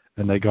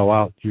and they go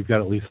out, you've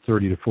got at least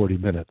 30 to 40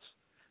 minutes.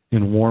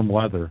 In warm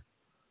weather,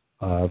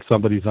 if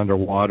somebody's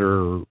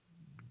underwater,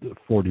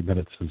 40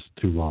 minutes is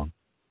too long.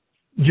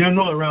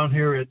 Generally around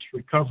here, it's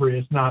recovery,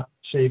 it's not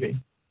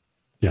saving.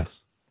 Yes.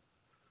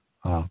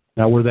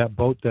 Now, where that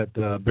boat that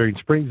Bering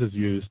Springs is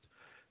used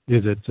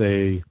is it's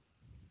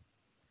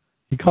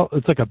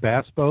like a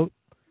bass boat,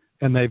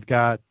 and they've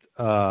got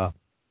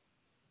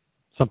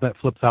something that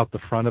flips out the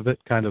front of it,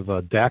 kind of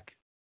a deck.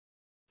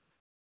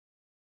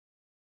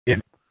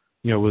 And,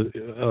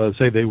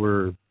 say they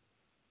were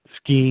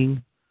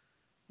skiing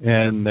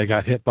and they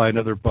got hit by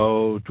another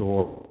boat,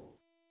 or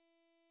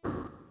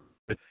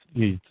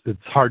it's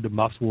hard to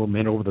muscle them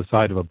in over the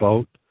side of a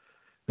boat.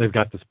 They've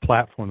got this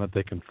platform that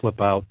they can flip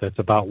out that's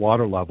about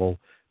water level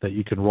that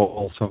you can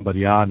roll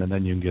somebody on, and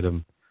then you can get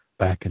them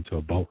back into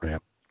a boat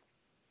ramp.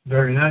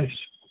 Very nice.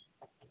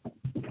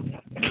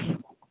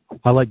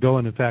 I like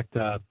going. In fact,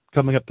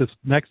 coming up this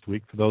next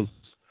week, for those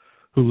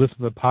who listen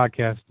to the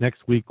podcast,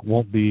 next week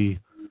won't be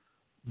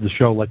the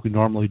show like we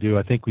normally do.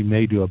 I think we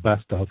may do a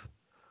best of.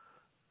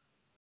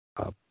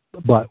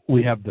 But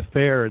we have the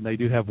fair, and they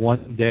do have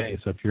one day.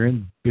 So if you're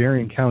in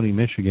Bering County,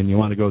 Michigan, you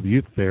want to go to the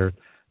youth fair,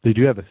 they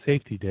do have a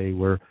safety day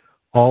where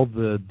all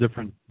the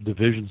different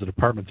divisions and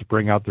departments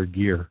bring out their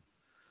gear.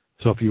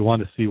 So if you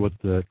want to see what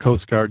the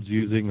Coast Guard's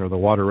using or the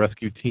water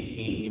rescue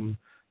team,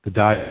 the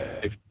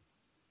dive,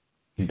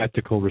 the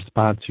tactical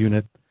response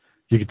unit,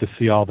 you get to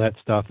see all that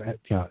stuff.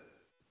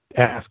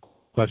 Ask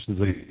questions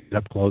that you get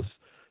up close.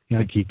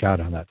 Geek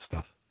out on that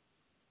stuff.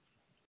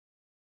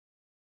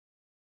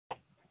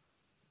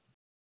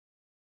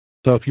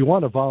 So if you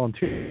want to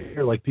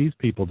volunteer like these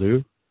people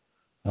do,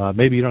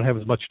 maybe you don't have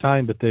as much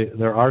time, but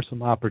there are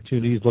some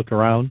opportunities. Look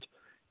around.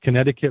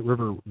 Connecticut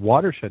River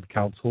Watershed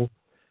Council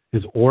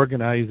is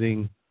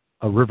organizing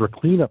a river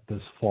cleanup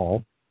this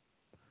fall.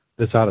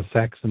 That's out of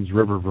Saxons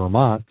River,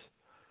 Vermont.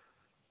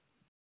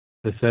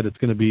 They said it's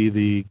going to be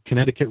the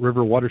Connecticut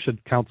River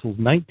Watershed Council's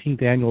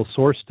 19th annual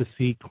Source to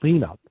Sea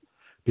Cleanup.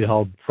 Be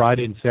held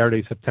Friday and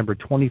Saturday, September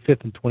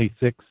 25th and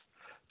 26th,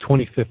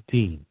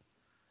 2015.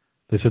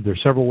 They said there are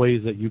several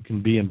ways that you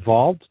can be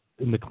involved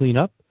in the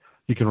cleanup.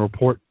 You can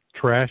report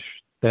trash,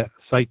 that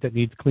site that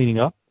needs cleaning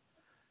up.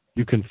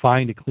 You can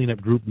find a cleanup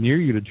group near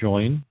you to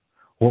join,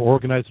 or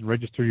organize and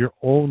register your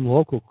own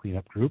local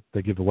cleanup group.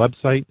 They give a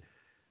website,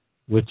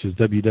 which is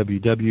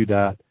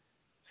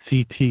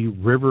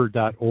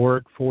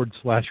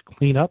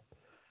www.ctriver.org/cleanup.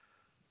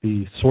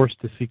 The Source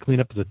to Sea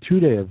Cleanup is a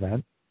 2-day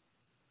event,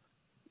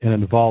 and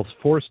it involves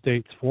 4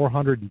 states,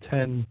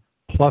 410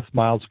 plus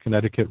miles of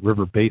Connecticut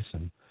River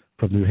Basin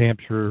from New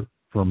Hampshire,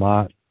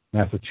 Vermont,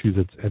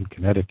 Massachusetts, and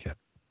Connecticut.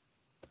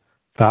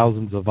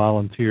 Thousands of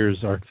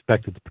volunteers are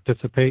expected to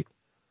participate,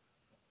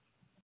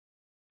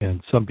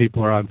 and some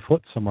people are on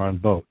foot, some are on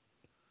boat.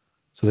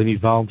 So they need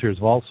volunteers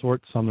of all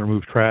sorts, some to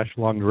remove trash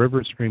along the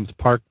river, streams,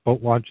 park,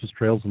 boat launches,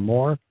 trails, and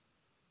more.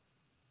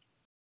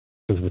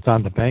 Because if it's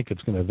on the bank,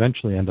 it's going to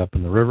eventually end up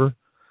in the river.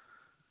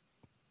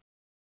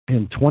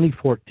 In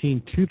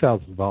 2014,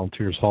 2,000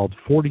 volunteers hauled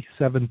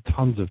 47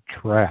 tons of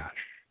trash.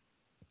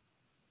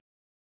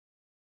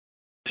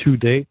 To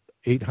date,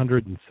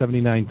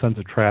 879 tons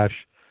of trash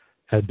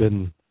had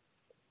been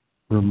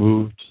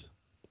removed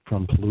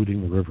from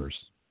polluting the rivers.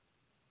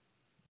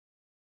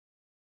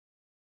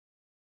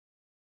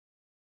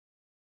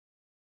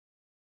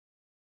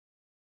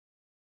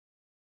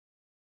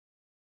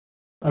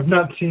 I've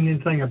not seen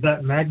anything of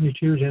that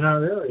magnitude in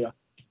our area.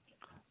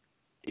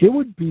 It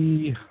would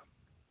be...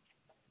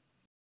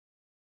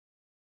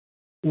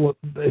 Well,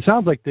 it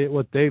sounds like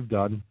what they've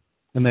done,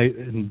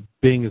 and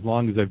being as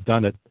long as they've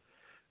done it,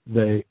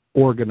 they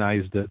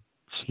organized it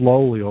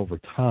slowly over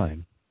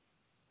time.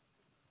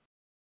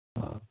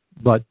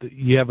 But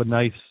you have a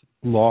nice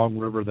long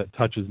river that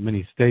touches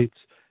many states,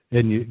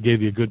 and you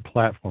gave you a good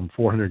platform,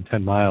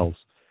 410 miles.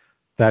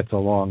 That's a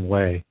long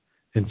way.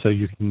 And so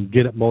you can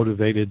get it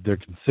motivated. They're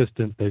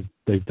consistent.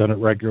 They've done it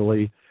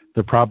regularly.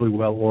 They're probably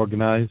well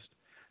organized.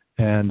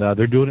 And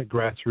they're doing it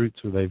grassroots,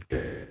 so they've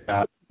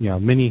got,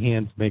 many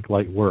hands make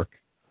light work.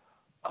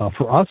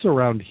 For us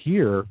around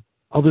here,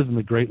 other than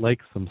the Great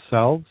Lakes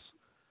themselves,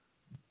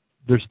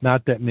 there's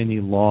not that many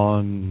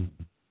long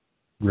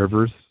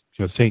rivers.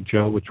 St.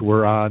 Joe, which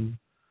we're on,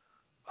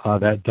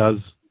 that does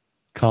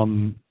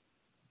come,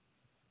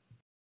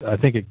 I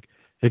think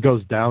it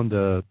goes down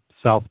to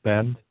South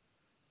Bend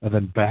and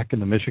then back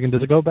into Michigan.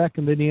 Does it go back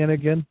into Indiana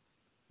again?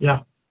 Yeah.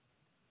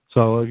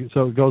 So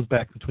it goes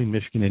back between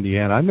Michigan and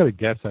Indiana. I'm going to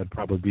guess that'd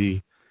probably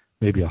be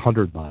maybe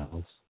 100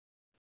 miles.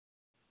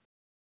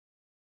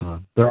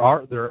 There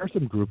are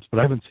some groups, but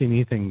I haven't seen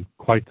anything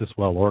quite this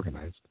well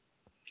organized.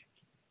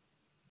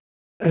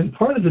 And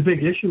part of the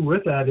big issue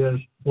with that is,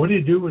 what do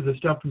you do with the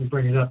stuff when you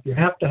bring it up? You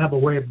have to have a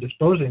way of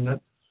disposing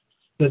it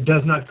that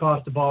does not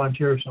cost the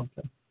volunteer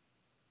something.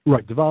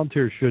 Right. The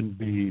volunteers shouldn't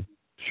be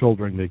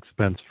shouldering the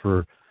expense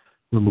for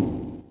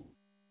removal.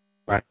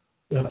 Right.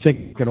 Yeah. I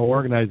think an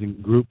organizing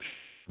group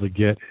to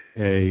get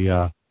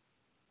a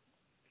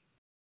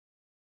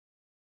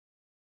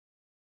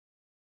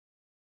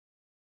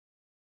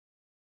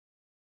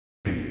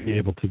be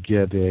able to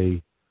get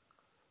a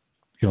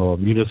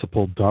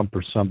municipal dump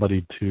or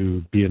somebody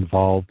to be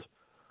involved.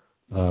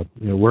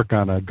 Work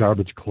on a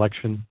garbage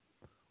collection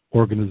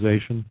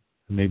organization.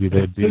 Maybe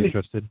they'd be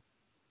interested.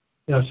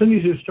 Yeah, as soon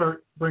as you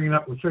start bringing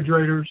up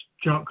refrigerators,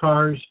 junk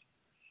cars,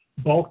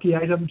 bulky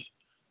items,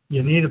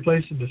 you need a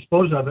place to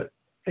dispose of it.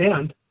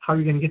 And how are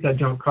you going to get that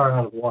junk car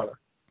out of the water?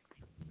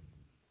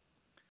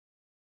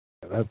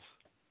 That's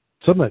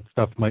some of that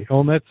stuff.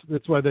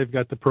 That's why they've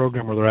got the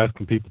program where they're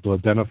asking people to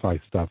identify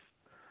stuff.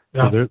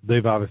 Yeah. So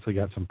they've obviously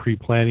got some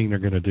pre-planning they're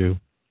going to do.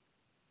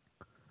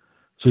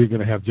 So you're going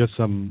to have just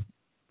some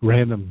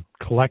random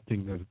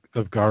collecting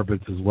of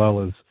garbage as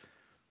well as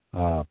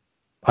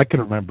I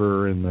can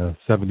remember in the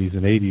 70s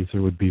and 80s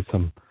there would be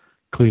some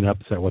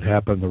cleanups that would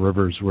happen. The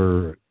rivers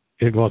were,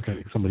 it looked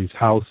like somebody's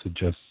house had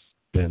just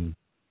been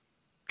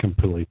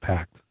completely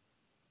packed.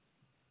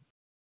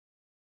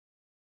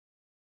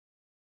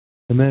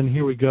 And then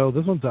here we go.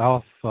 This one's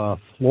off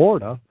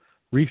Florida.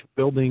 Reef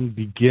building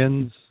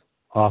begins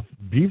off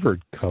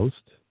Brevard Coast.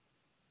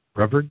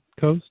 Brevard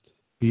Coast?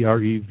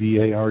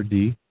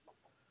 Brevard.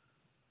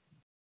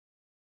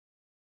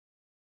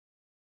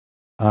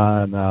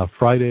 On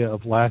Friday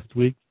of last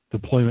week,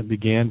 deployment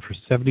began for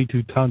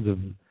 72 tons of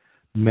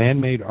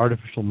man-made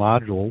artificial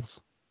modules.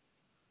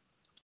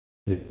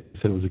 It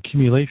said it was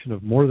accumulation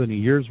of more than a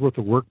year's worth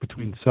of work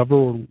between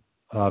several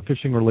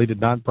fishing-related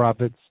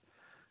nonprofits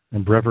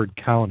and Brevard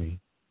County.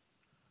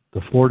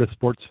 The Florida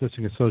Sports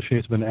Fishing Association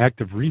has been an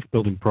active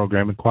reef-building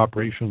program in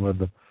cooperation with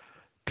the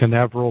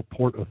Canaveral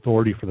Port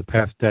Authority for the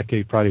past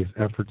decade. Friday's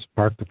efforts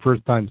marked the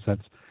first time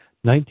since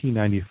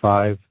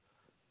 1995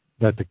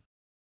 that the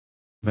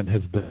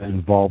has been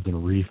involved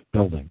in reef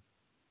building.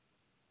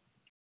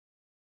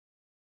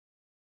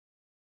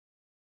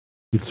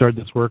 We started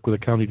this work with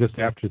the county just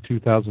after the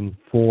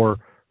 2004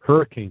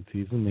 hurricane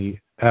season. The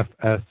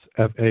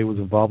FSFA was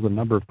involved in a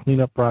number of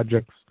cleanup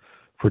projects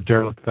for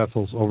derelict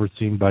vessels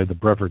overseen by the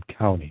Brevard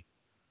County.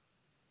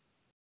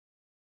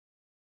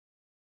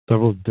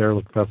 Several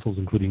derelict vessels,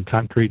 including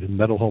concrete and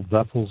metal-hulled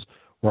vessels,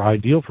 were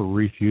ideal for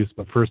reef use,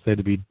 but first they had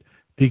to be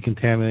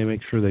decontaminated to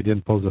make sure they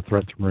didn't pose a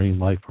threat to marine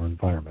life or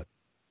environment.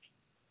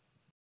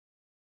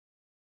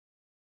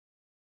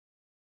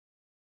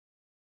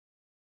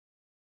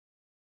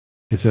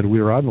 He said,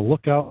 we were on the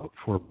lookout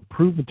for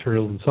approved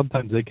materials, and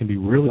sometimes they can be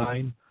really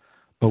fine,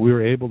 but we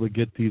were able to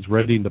get these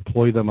ready and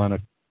deploy them on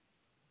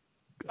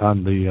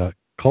the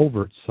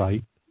culvert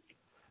site.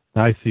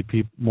 Now I see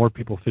more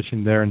people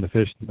fishing there in the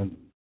fish than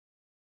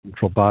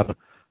central bottom,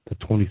 the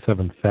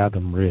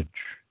 27-fathom ridge.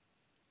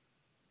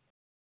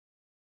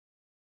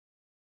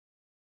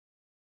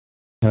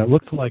 And it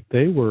looks like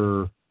they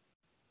were,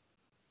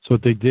 so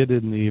what they did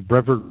in the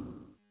Brevard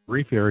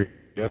Reef area,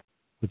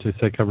 which they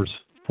say covers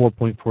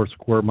 4.4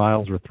 square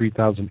miles or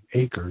 3,000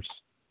 acres.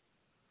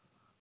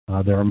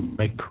 There are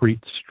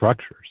concrete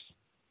structures.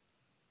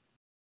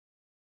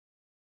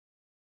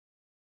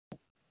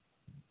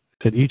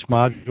 That each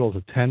module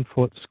is a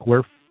 10-foot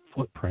square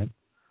footprint.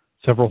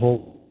 Several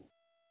holes.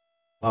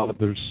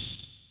 There's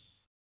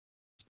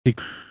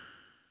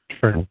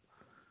that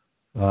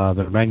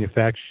are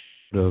manufactured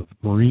of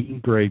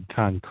marine-grade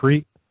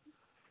concrete.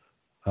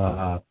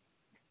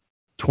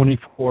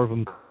 24 of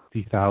them,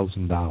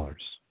 $50,000.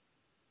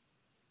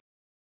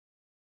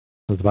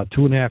 It's about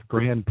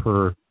 $2,500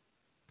 per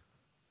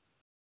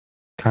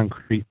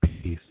concrete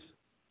piece.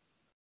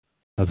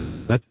 Is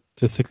that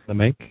just six to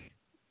make?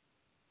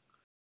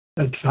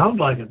 It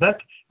sounds like it.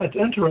 That's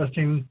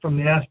interesting from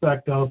the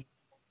aspect of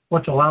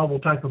what's allowable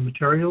type of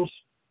materials.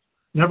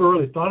 Never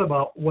really thought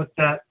about what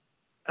that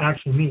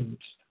actually means.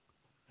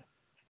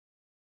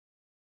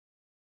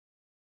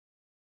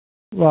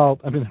 Well,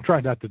 I mean, try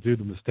not to do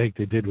the mistake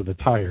they did with the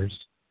tires.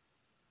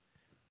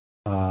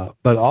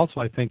 But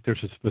also I think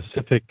there's a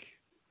specific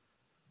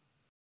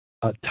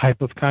type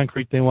of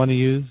concrete they want to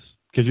use,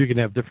 because you can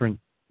have different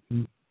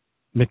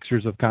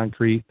mixtures of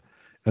concrete,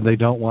 and they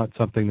don't want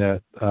something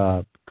that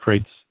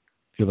creates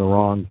the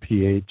wrong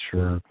pH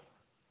or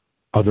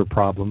other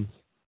problems.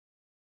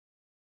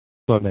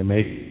 So they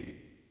may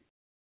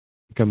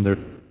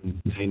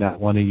not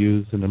want to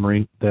use in the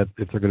marine, that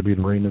if they're going to be in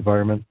a marine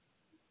environment.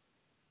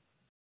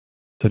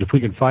 So if we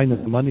can find the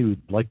money, we'd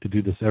like to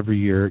do this every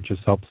year. It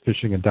just helps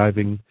fishing and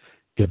diving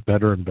get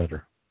better and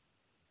better.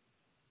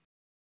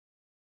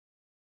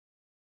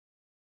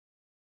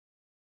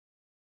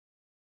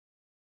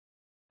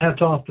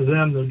 Hats off to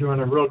them. They're doing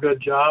a real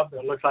good job.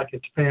 It looks like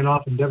it's paying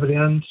off in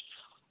dividends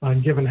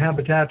on giving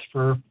habitats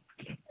for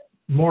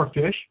more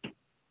fish,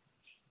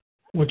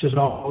 which is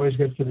always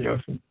good for the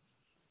ocean.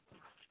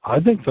 I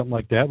think something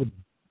like that would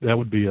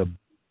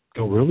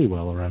go really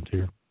well around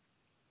here.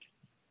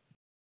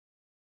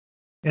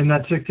 And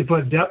that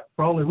 60-foot depth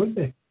probably would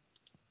be.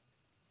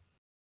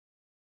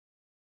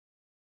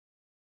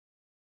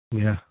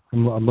 Yeah,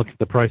 I'm looking at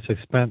the price they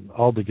spent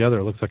altogether.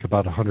 It looks like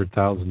about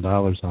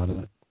 $100,000 on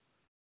it.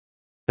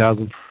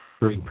 $1,000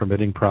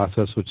 permitting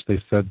process, which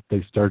they said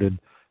they started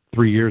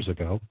 3 years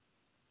ago.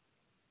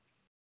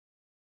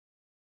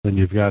 Then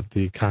you've got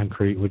the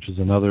concrete, which is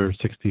another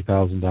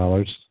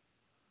 $60,000.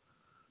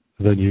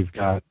 Then you've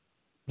got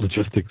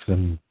logistics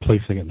and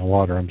placing it in the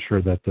water. I'm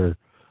sure that their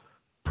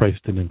price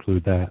didn't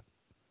include that.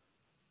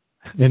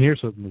 And here's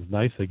something that's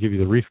nice. They give you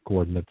the reef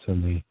coordinates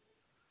in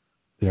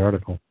the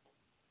article.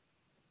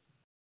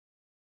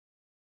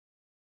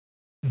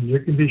 And you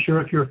can be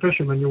sure if you're a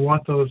fisherman, you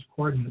want those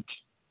coordinates.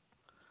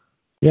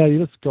 Yeah,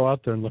 you just go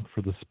out there and look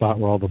for the spot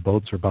where all the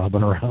boats are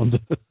bobbing around.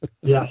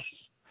 Yes.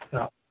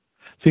 Yeah.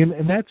 See,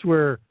 and that's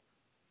where,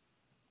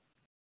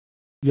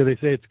 they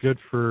say it's good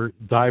for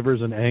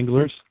divers and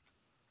anglers.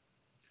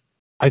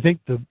 I think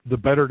the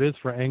better it is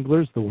for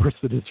anglers, the worse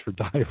it is for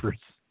divers.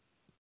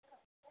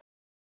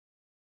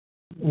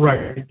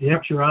 Right. The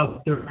extra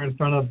out there in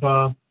front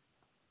of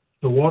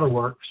the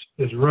waterworks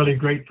is really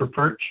great for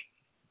perch.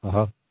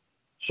 Uh-huh.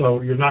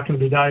 So you're not going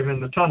to be diving in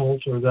the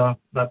tunnels or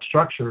that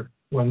structure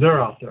when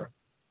they're out there.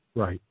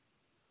 Right.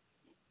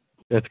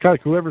 It's kind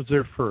of whoever's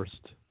there first.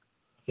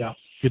 Yeah.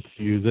 Gets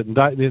to use it. And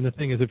the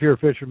thing is, if you're a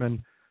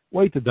fisherman,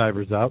 wait the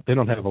divers out. They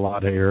don't have a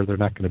lot of air. They're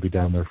not going to be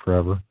down there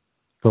forever.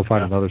 Go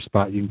find another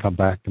spot. You can come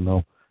back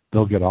and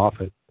they'll get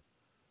off it.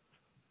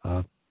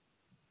 Now,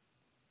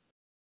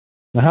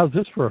 how's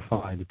this for a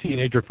find? A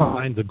teenager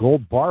finds a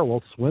gold bar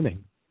while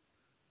swimming.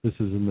 This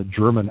is in the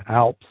German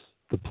Alps.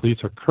 The police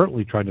are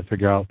currently trying to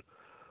figure out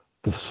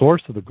the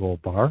source of the gold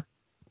bar.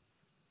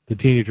 The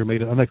teenager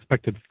made an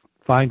unexpected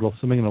find while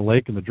swimming in a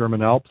lake in the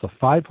German Alps, a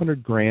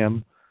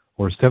 500-gram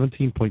or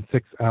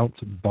 17.6-ounce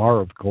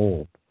bar of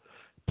gold.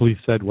 Police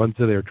said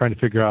Wednesday they were trying to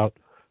figure out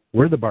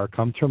where the bar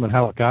comes from and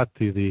how it got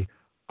to the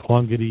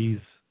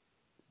Klongedes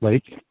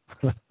Lake.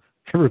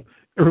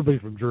 Everybody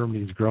from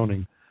Germany is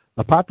groaning.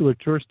 A popular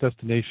tourist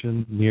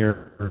destination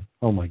near,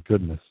 oh my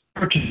goodness.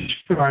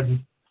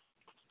 Garden.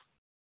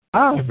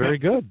 Very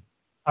good.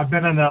 I've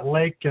been in that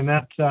lake, and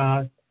that's,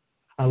 I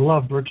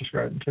love Birch's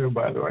Garden too,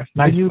 by the way.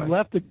 Nice and you place.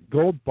 left a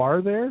gold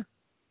bar there?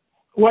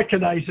 What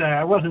can I say?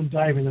 I wasn't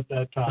diving at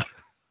that time.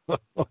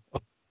 And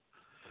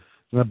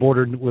that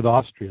bordered with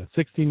Austria.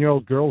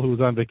 16-year-old girl who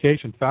was on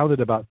vacation found it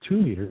about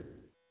 2 meters.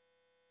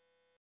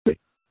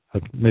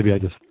 Maybe I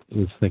just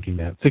was thinking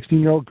that.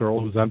 16-year-old girl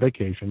who was on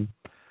vacation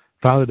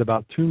found it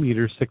about 2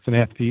 meters,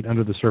 6.5 feet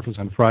under the surface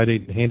on Friday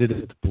and handed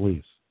it to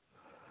police.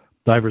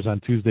 Divers on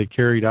Tuesday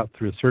carried out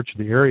through a search of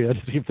the area to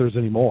see if there's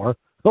any more.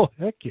 Oh,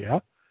 heck yeah.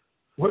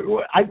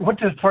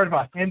 What's this part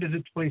about handed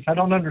it to police? I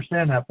don't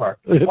understand that part.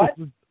 What?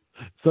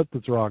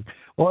 Something's wrong.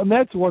 Well, and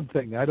that's one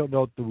thing. I don't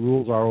know what the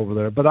rules are over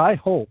there, but I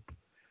hope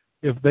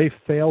if they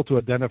fail to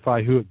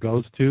identify who it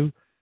goes to,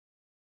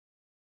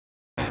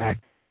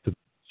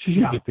 she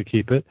should get to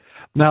keep it.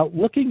 Now,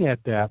 looking at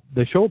that,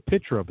 they show a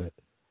picture of it.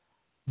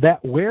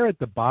 That where at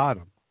the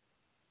bottom,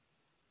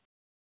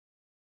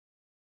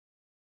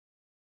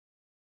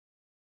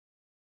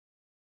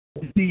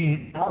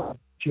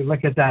 If you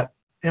look at that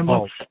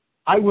emblem,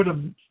 I would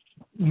have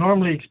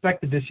normally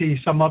expected to see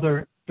some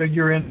other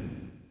figure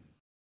in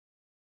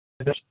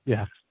this.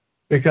 Yeah.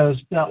 Because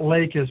that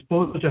lake is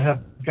supposed to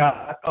have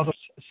got others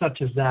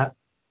such as that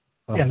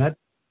in it.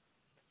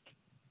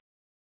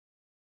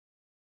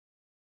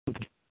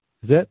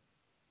 Is it?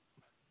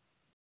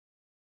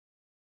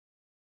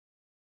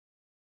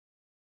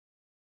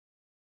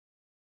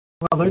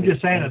 Well, they're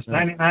just saying it's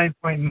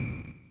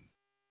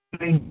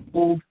 99.9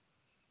 gold.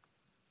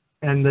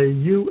 And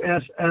the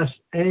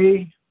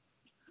USSA,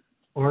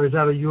 or is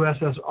that a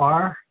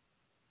USSR? A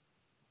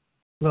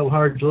little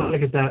hard to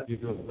look at that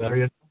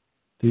area.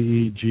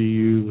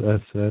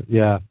 DEGUS,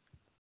 yeah.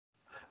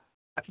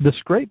 The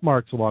scrape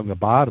marks along the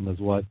bottom is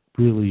what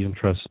really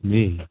interests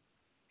me.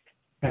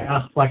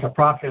 Yeah, like a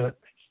prop hit it.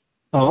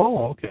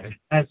 Oh, okay.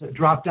 As it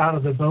dropped out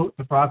of the boat,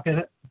 the prop hit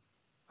it.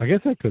 I guess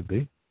that could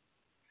be.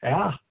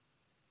 Yeah.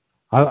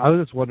 I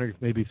was just wondering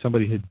if maybe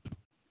somebody had,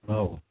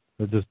 it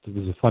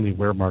was a funny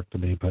wear mark to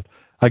me, but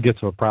I guess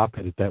if a prop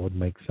hit it, that would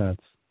make sense.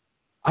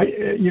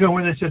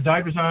 When they said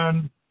divers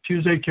on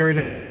Tuesday carried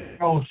a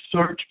thorough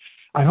search,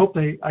 I hope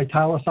they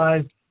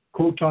italicized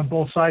quotes on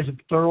both sides of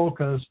thorough,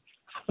 because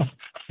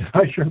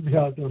I shouldn't be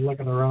out there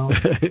looking around.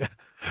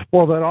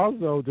 Well, then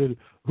also,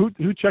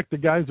 who checked the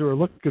guys who were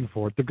looking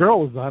for it? The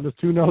girl was honest.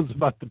 Who knows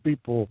about the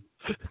people?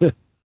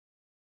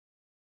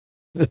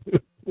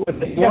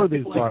 Four of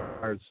these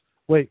bars.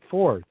 Wait,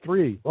 4,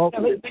 3. Well,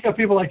 think of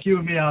people like you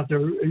and me out there.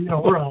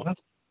 We're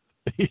honest.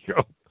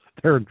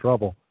 They're in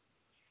trouble.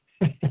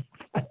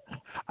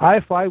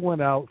 If I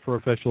went out for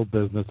official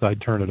business,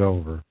 I'd turn it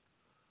over.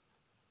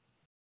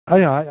 I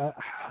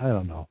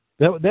don't know.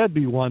 That'd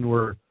be one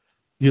where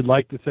you'd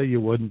like to say you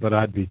wouldn't, but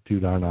I'd be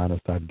too darn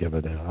honest. I'd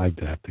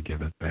have to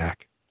give it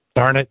back.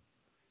 Darn it.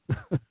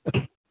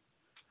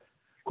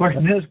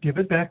 Question is, give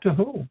it back to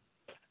who?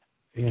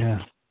 Yeah.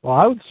 Well,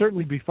 I would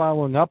certainly be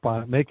following up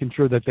on it, making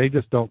sure that they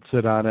just don't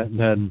sit on it and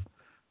then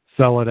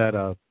sell it at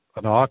an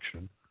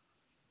auction.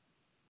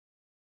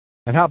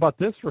 And how about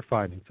this for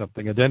finding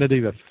something? Identity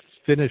of a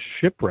Finnish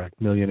shipwreck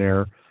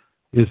millionaire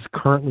is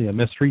currently a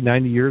mystery.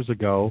 90 years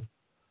ago,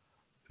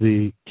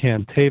 the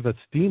Cantava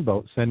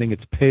steamboat, sending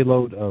its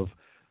payload of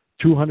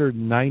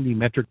 290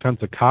 metric tons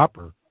of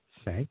copper,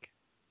 sank.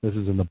 This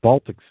is in the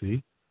Baltic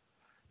Sea.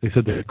 They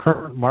said the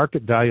current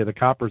market value of the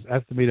copper is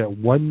estimated at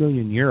 1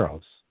 million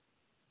euros.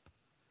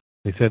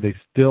 They said they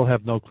still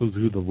have no clues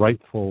who the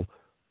rightful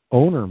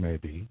owner may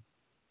be.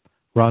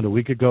 Around a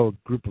week ago,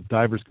 a group of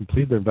divers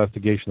completed their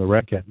investigation of the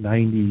wreck at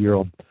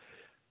 90-year-old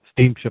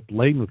steamship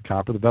laden with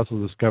copper. The vessel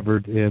was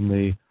discovered in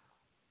the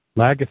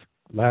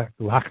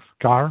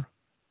Laxkar.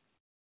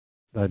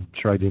 I'm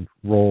sure I didn't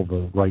roll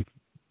the right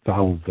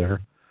vowels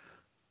there.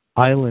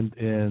 Island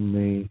in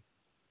the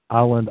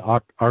Island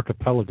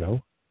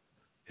Archipelago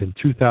in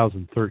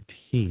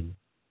 2013.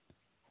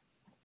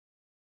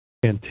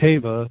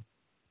 Cantava,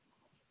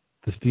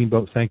 the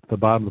steamboat, sank at the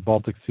bottom of the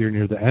Baltic Sea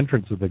near the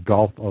entrance of the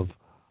Gulf of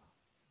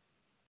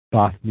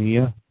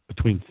Bothnia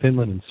between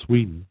Finland and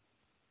Sweden.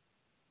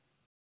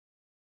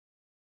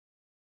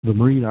 The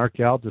marine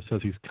archaeologist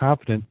says he's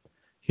confident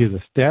he has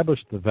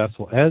established the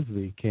vessel as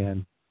the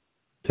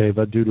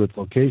Cantava due to its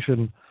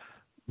location,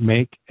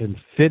 make, and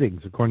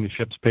fittings. According to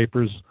ship's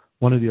papers,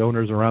 one of the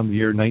owners around the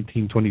year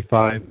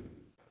 1925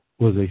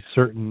 was a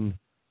certain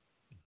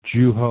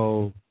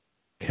Juho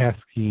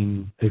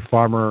Kaskin, a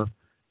farmer,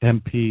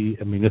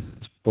 MP, a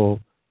municipal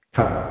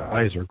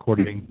advisor,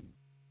 according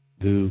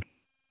to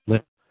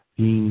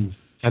Dean's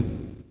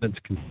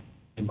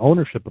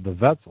ownership of the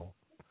vessel.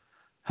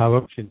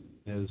 However,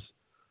 is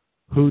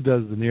who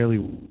does the nearly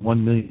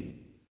 1 million?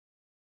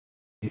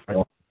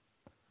 And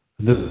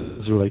this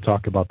is where they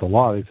talk about the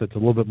law. They said it's a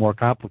little bit more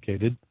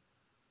complicated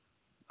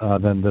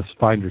than this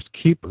finders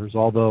keepers.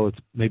 Although it's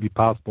maybe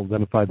possible to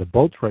identify the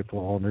boat's rightful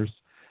owners,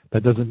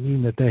 that doesn't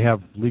mean that they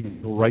have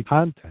legal right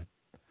content.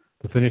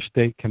 The Finnish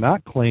state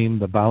cannot claim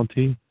the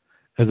bounty,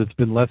 as it's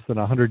been less than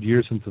 100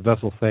 years since the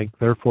vessel sank.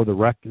 Therefore, the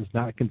wreck is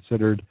not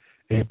considered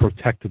a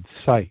protected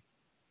site.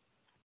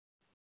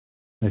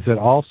 They said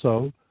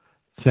also,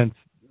 since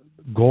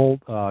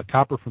gold,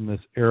 copper from this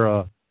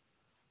era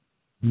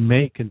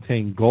may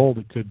contain gold,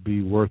 it could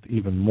be worth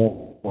even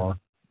more.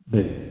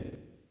 They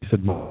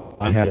said,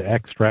 I had to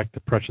extract the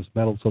precious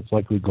metal, so it's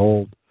likely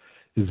gold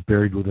is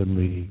buried within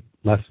the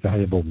less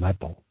valuable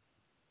metal.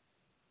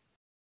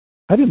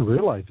 I didn't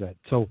realize that.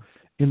 So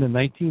in the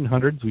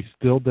 1900s, we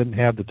still didn't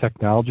have the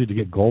technology to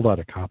get gold out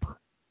of copper.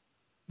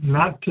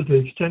 Not to the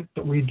extent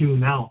that we do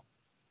now.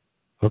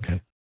 Okay.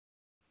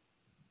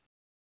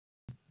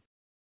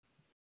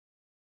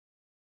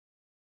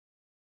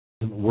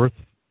 Isn't worth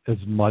as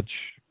much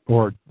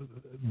or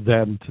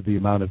than to the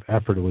amount of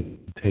effort it would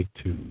take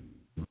to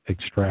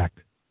extract.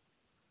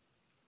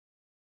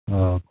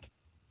 Do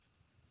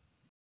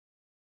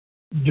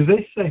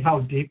they say how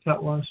deep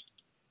that was?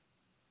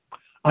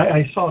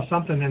 I saw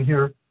something in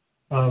here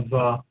of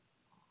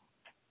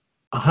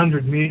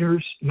 100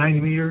 meters, 90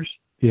 meters.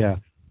 Yeah.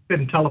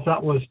 Couldn't tell if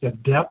that was the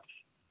depth.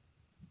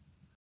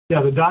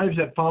 Yeah, the dives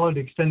that followed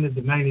extended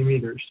to 90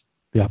 meters.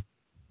 Yeah.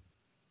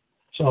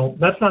 So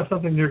that's not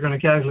something you're going to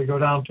casually go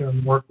down to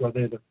and work with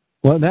either.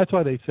 Well, and that's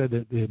why they said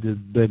that it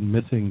had been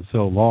missing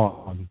so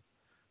long,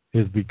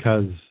 is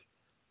because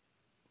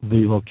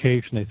the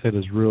location, they said,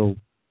 is real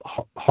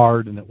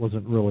hard and it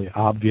wasn't really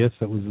obvious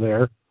it was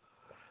there.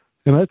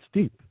 And that's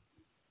deep.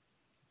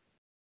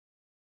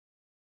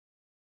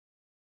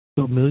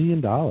 So $1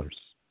 million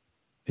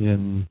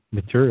in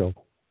material.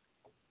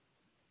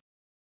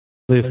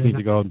 They just need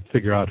to go and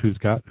figure out who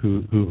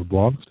it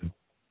belongs to.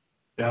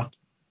 Yeah.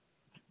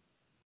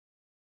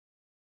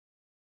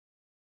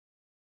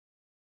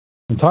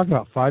 And talking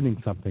about finding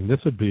something,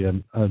 this would be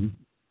an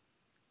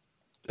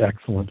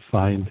excellent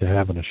find to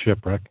have in a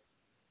shipwreck.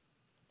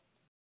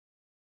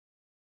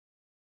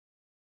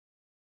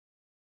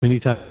 Many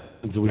times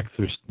a week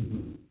there's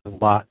a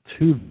lot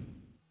to.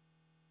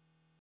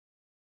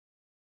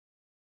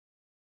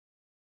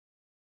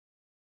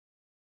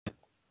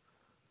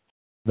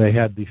 They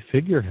had the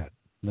figurehead.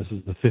 This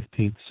is the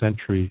 15th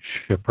century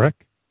shipwreck.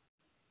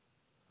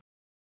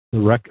 The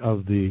wreck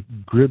of the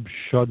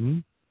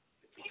Gribsjön.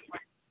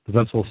 The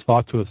vessel is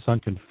thought to have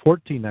sunk in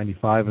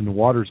 1495 in the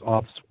waters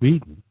off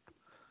Sweden.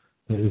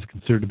 It is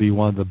considered to be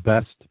one of the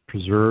best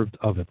preserved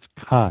of its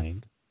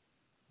kind.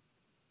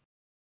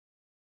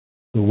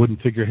 The wooden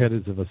figurehead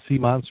is of a sea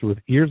monster with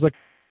ears like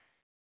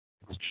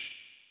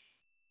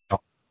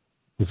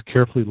was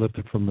carefully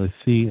lifted from the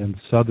sea in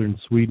southern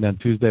Sweden on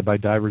Tuesday by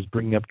divers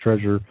bringing up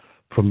treasure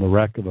from the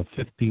wreck of a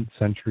 15th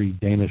century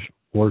Danish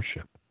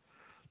warship.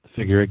 The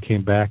figurehead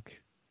came back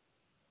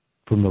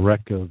from the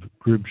wreck of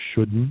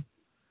Gribsjön,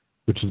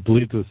 which is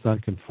believed to have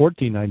sunk in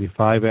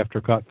 1495 after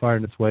it caught fire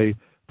on its way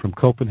from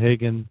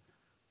Copenhagen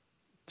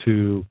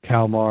to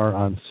Kalmar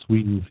on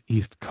Sweden's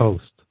east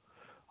coast.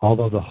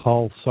 Although the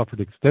hull suffered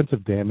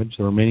extensive damage,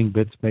 the remaining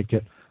bits make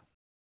it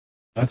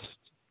best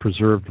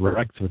preserved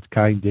wrecks of its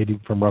kind, dating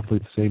from roughly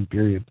the same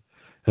period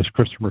as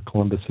Christopher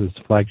Columbus's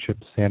flagship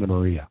Santa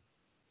Maria.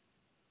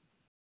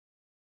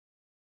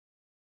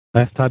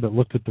 Last time it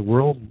looked at the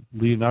world,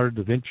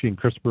 Leonardo da Vinci and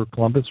Christopher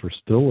Columbus were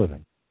still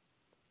living.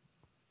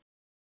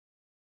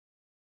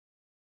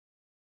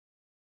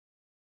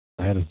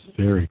 That is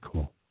very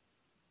cool.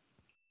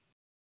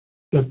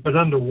 but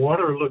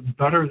underwater look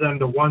better than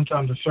the ones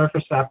on the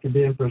surface after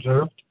being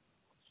preserved.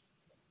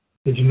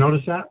 Did you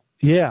notice that?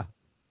 Yeah.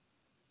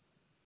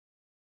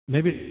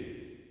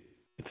 Maybe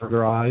it's for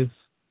their eyes.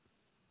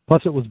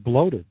 Plus, it was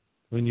bloated.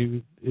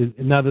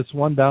 Now this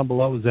one down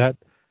below, is that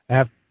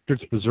after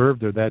it's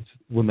preserved, or that's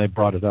when they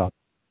brought it up?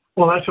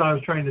 Well, that's what I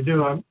was trying to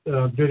do.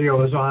 The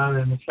video is on,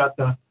 and it's got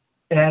the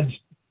ads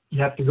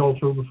you have to go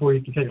through before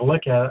you can take a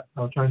look at it.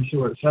 I was trying to see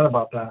what it said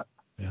about that.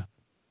 Yeah.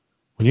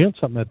 When you have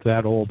something that's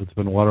that old, that's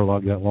been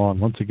waterlogged that long,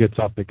 once it gets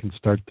up, it can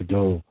start to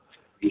go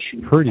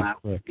pretty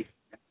quick.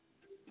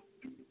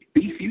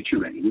 Be future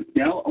ready with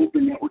Dell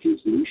Open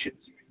Networking Solutions,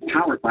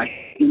 powered by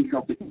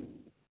Intel.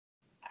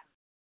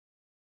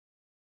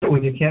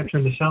 When you can't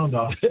turn the sound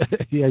off.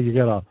 Yeah, you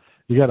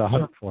gotta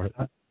hunt for it.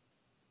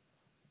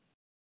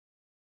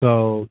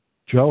 So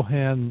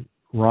Johan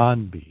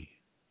Ronby,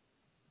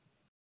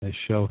 they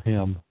show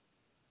him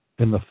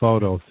in the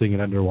photo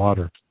singing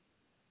underwater,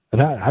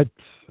 and it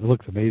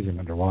looks amazing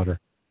underwater.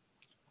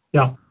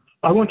 Yeah,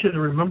 I want you to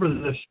remember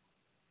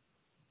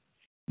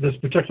this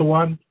particular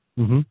one.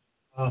 Mm-hmm.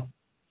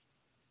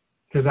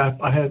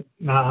 Because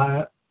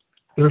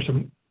there's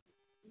some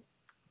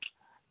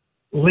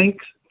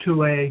links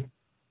to a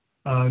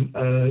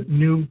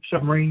new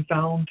submarine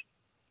found,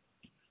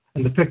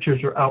 and the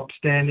pictures are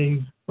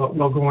outstanding. But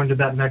we'll go into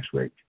that next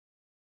week.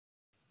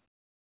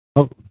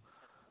 Oh,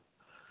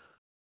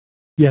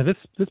 yeah. This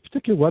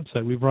particular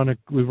website, we've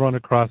run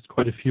across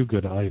quite a few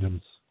good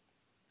items,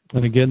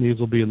 and again, these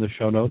will be in the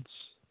show notes.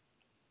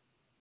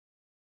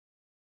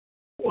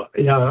 Well,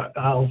 yeah,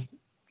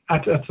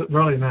 that's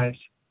really nice.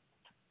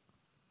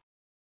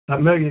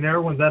 That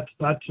millionaire one, that's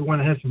the one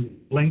that has some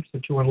links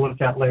that you want to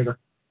look at later.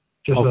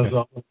 Just okay. as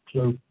a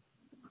clue.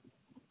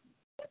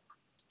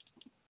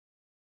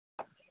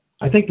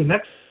 I think the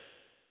next.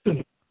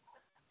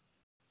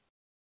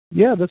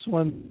 Yeah, this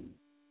one,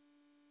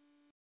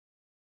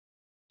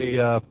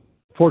 the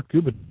Fort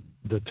Cuba,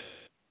 the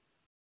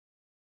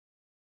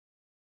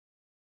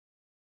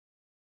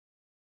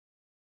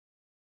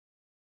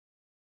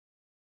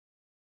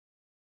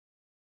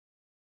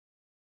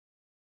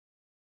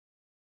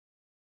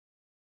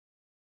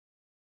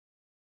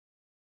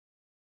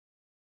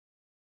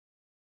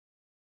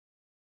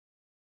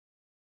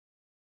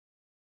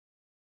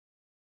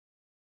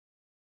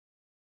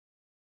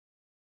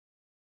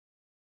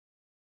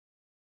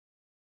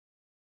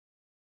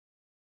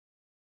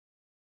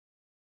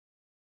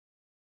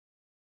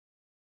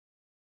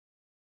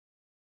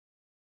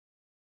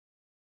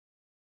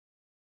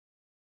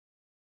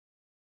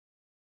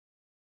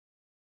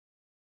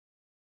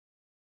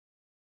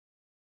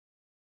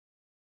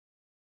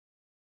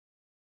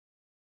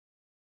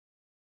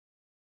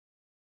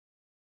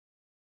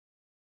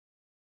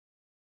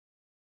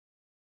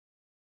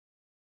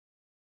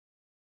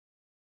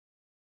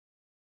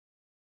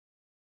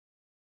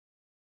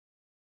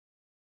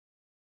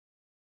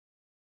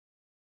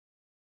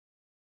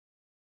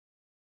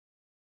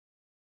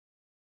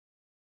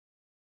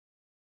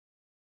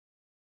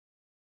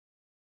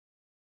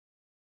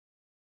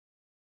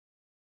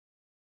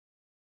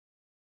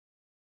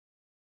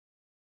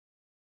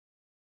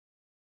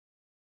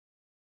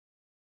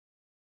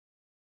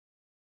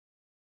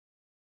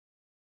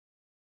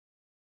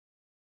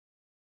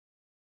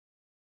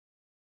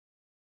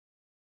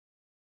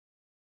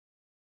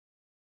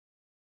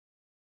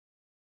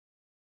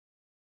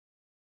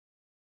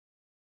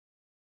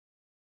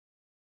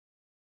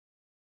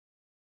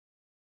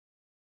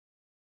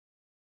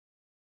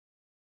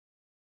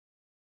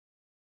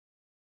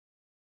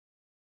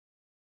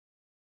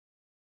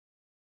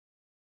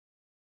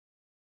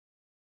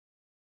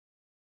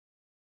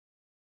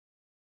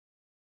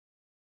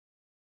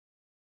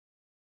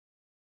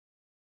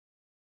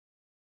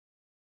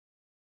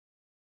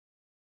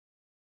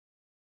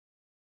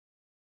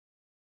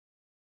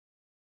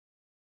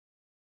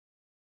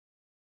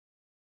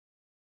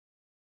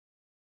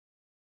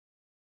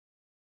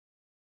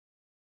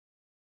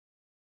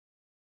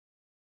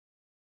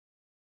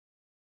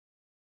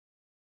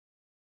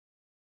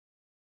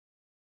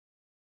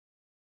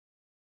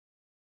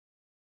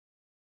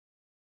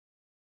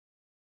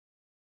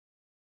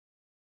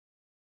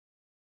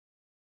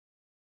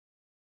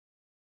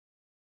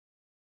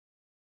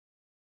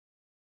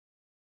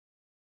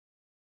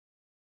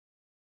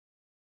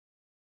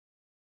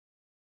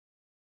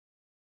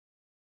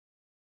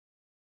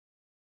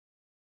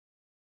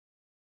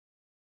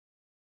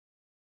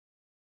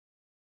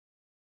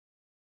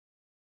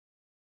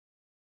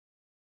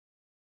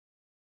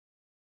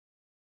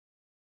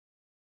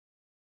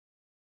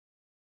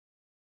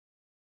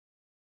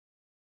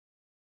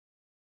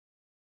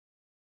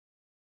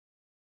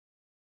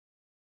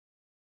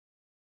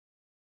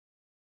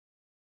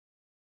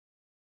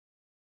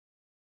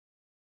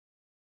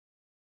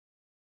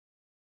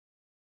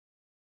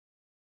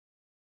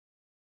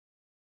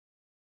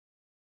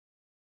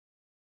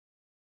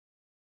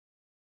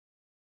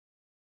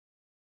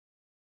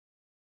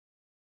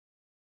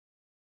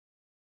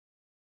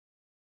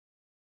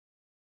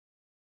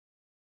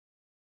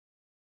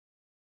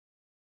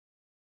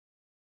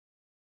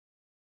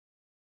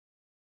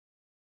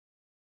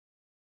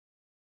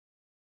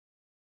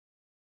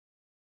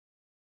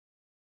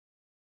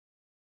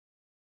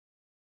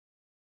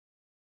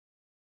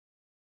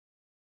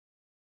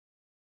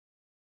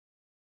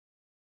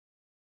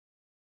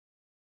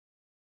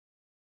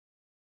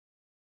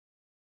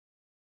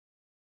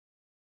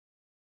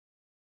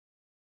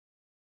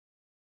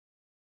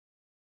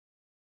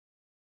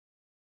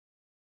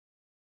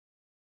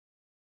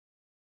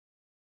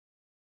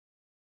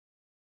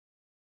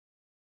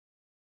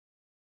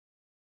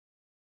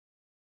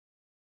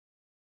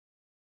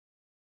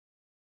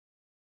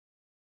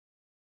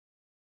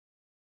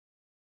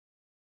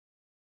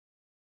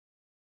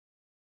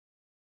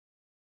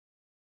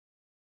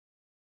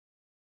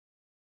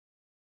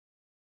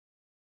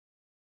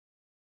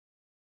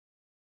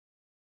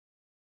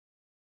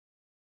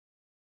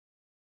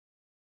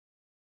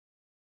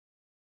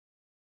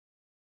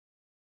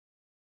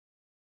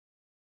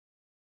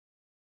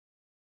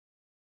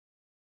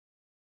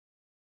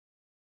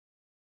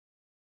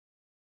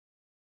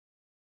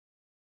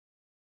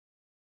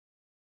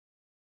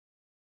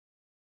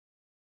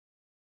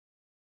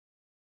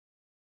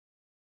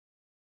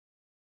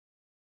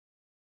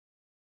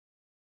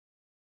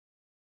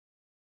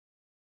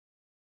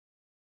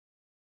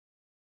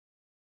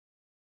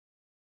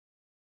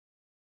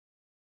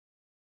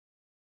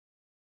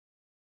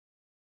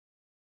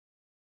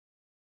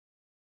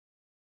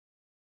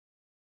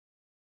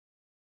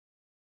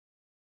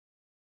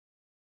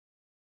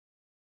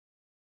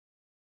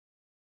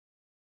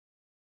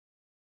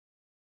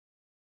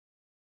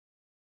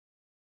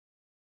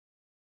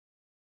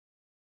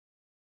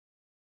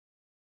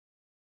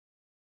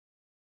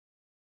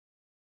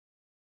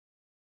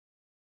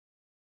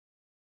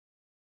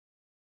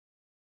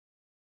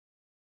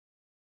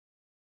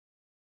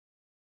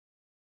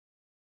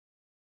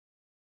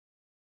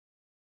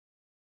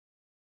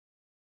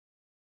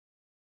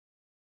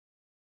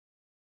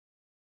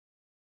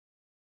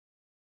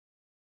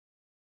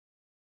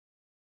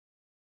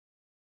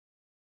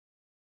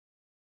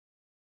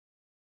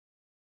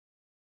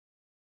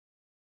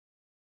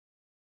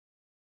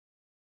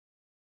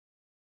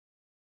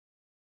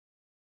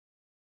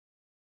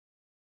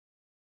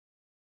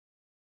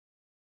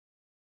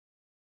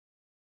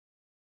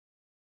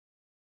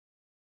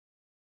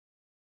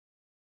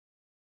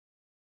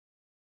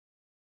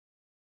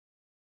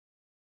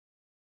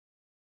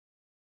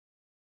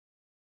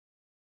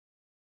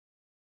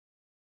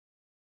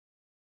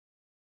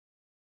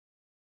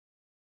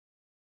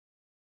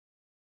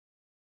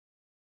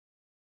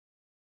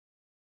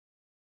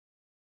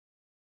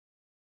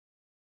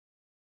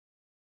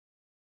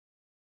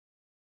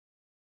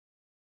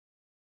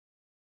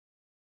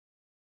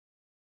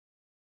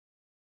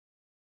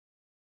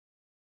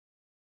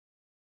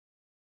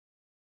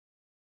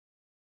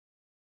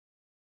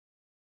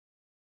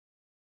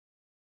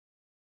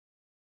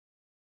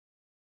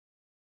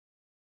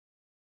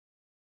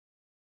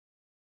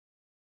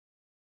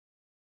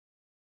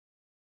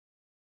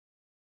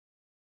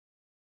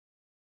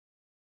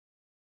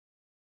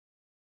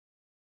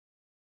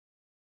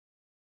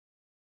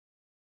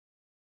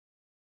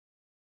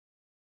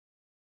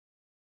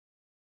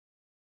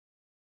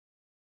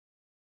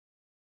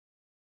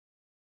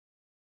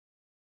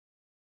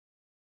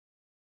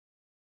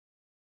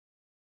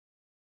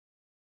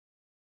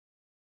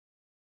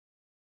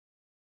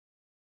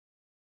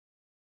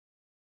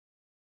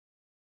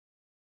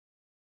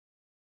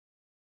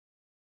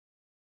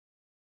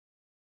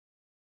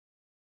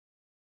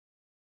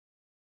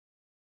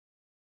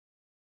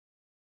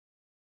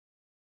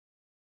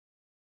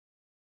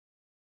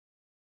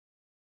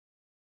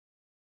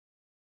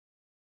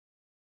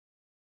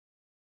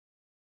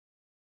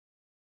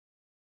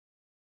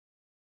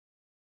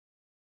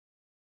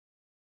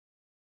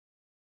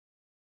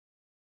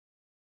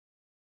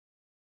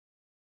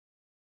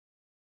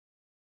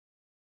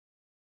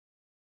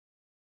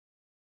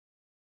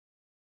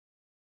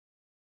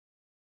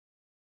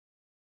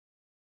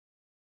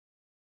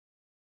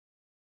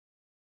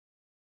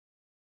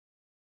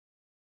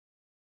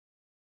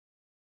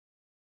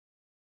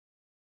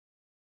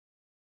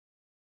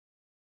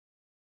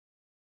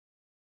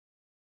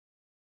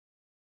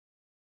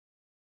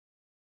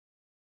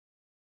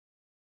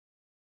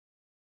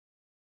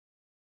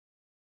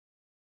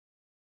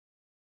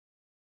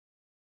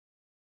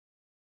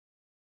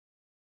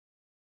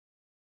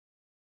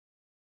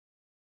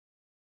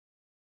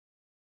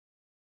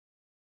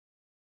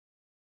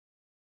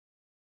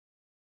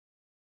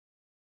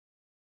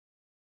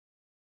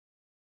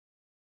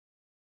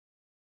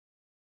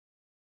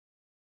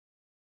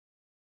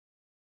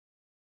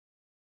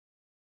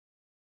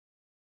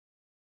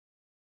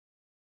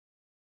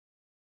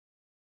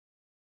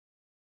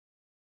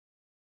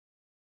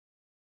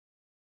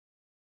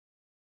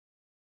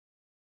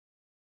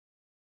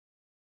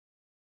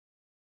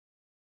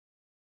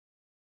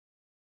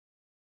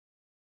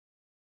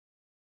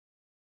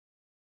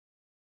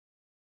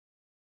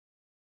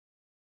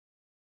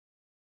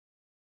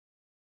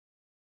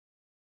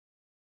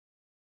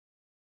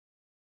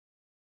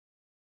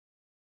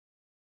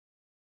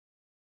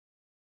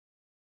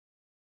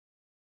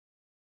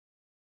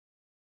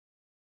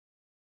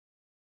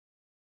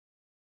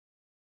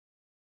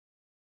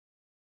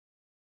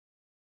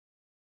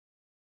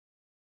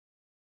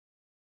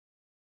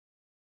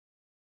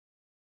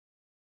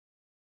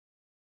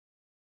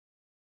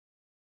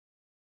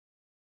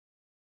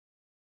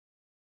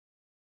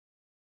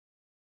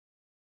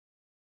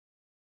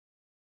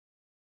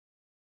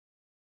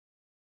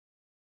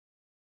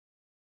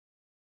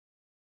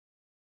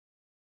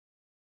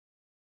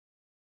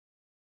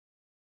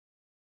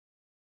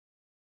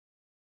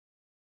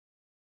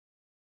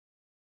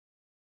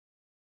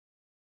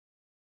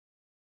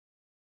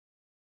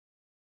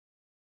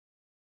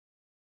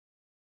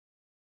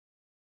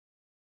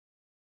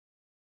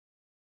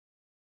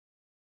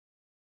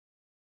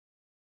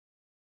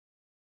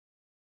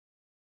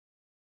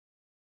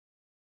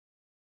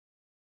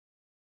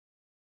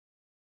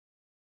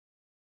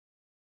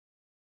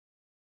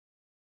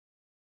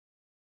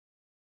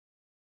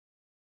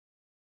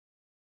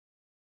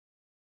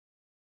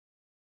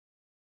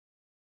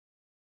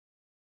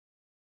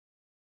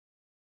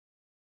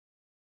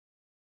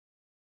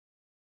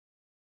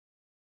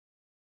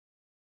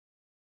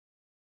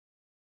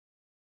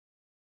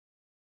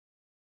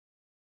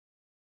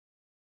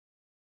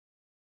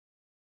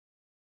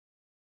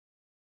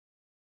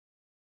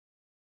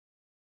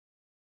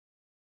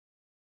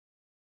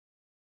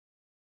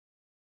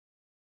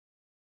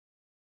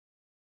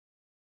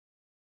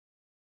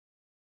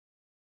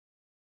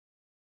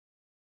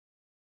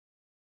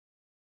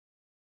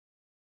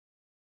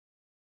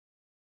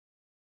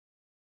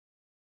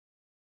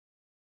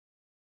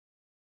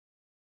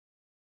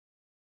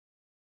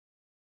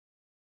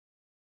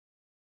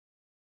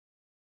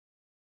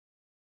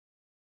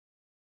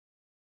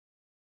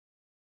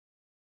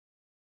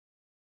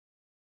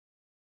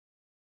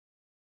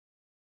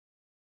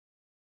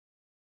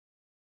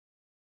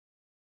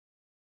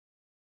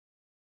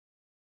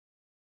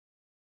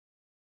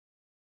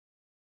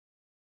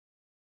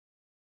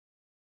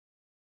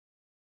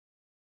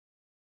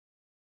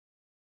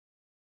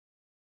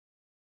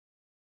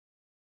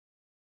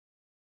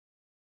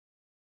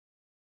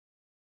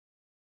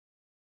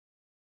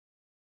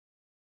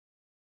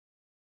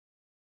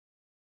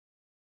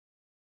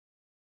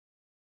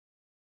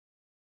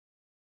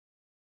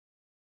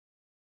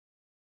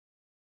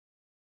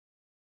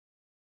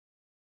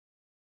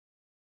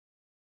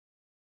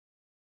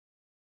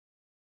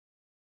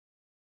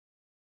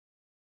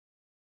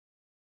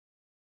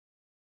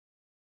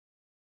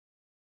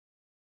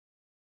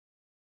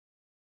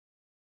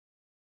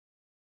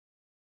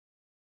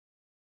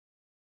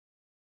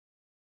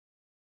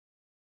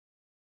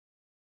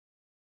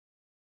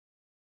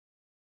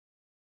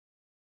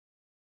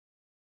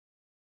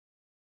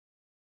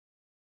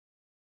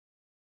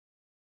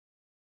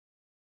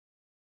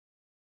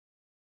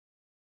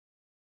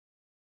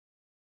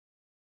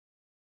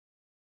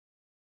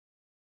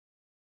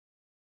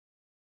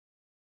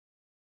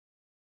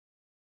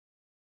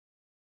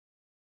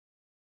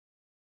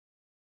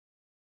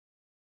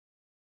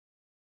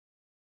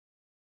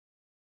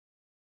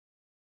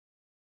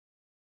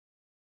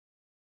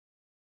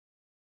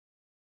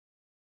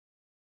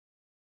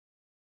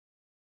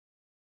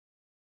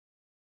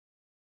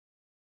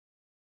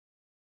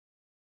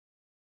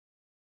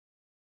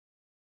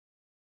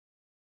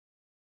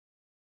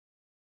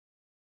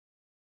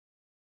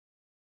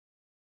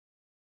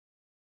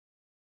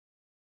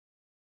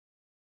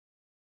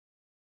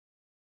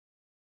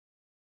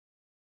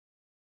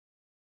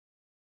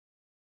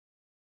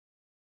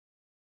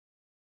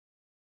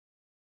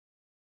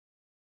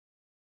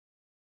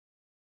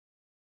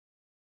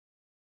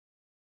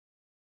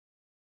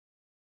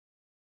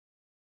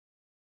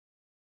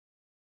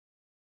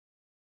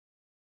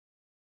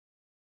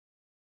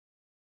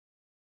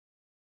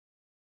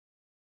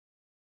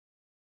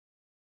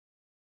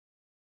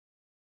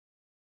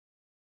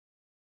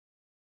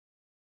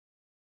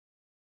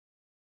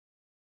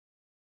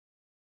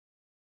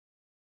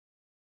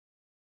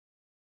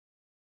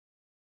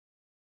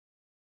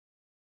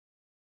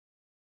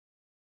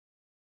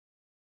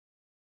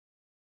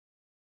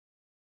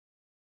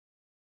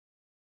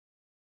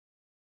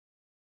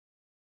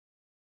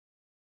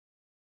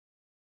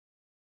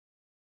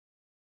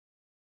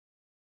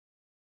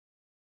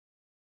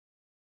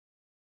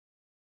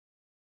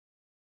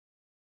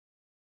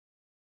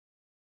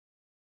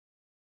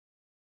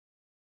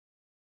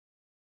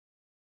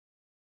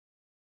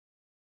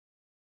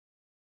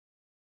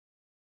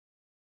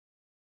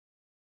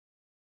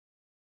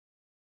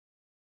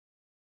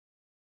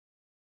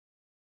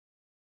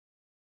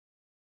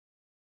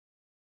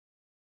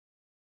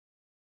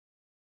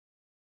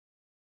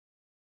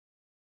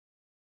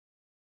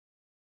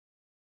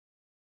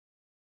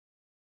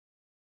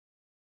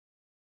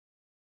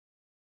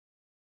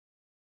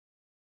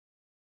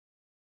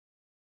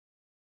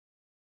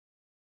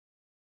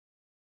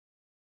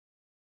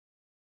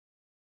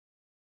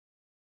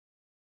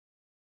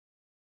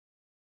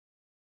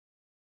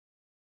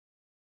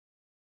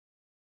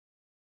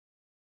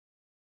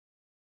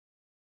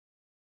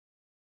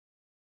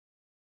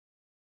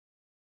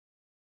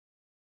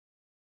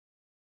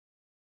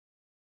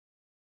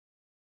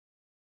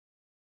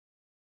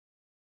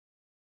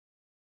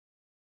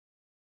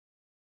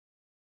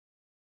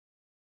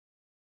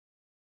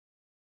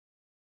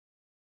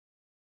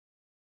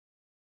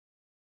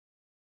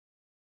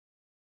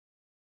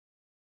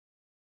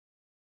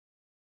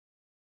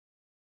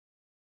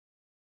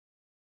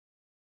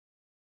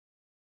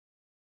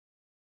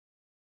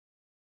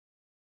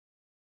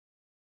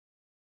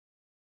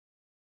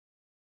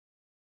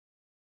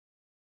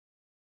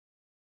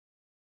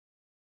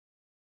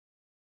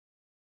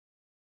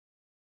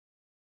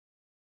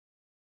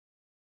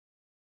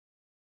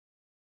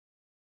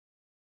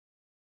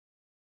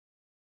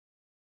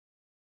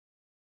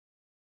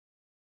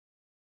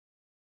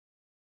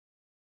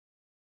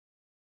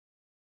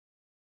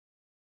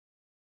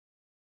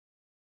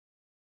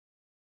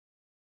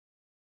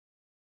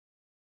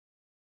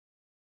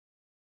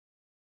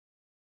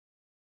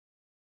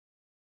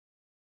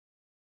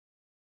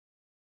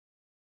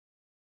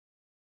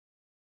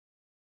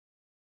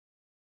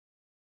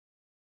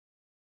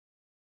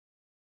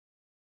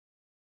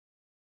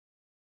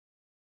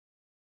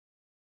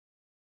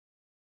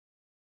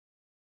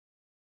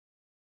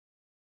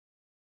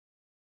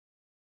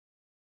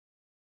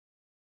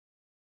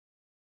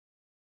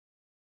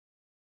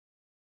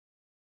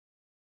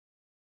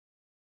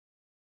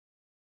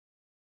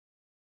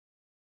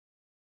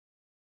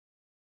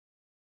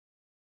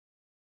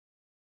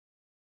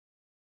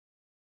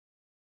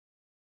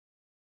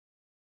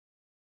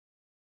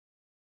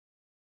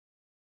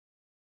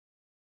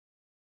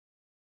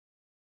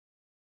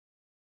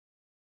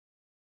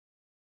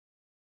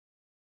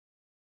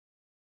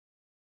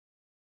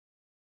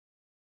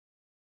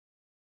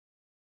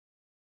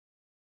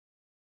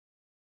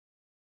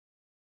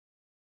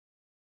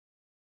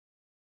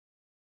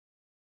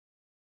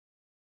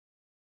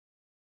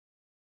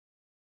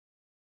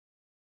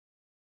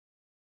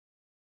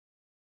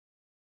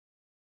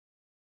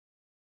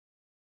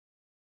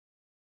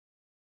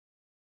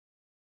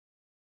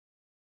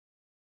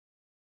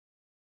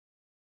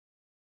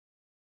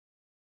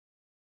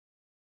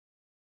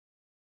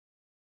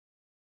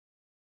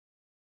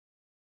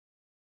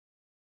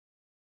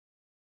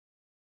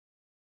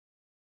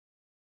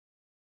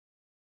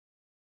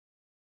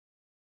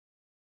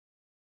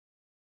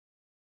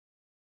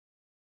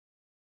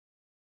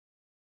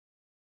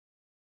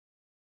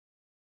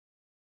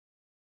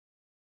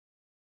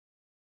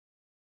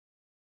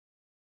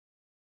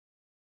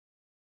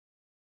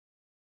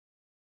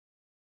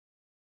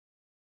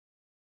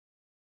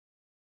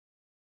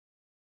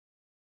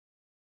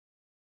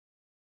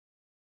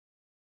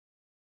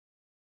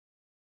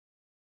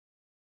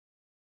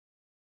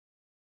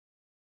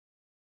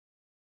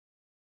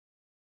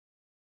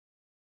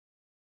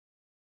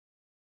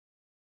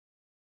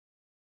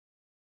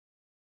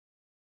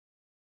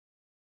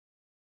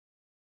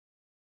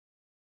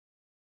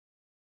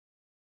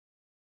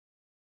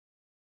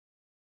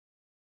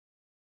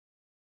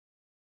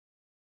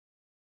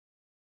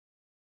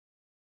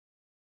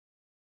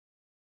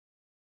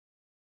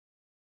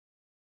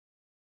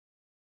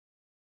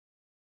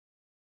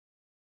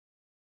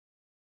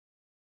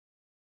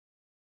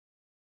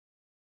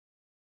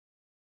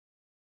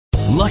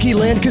Lucky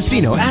Land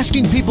Casino,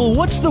 asking people,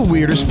 what's the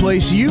weirdest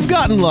place you've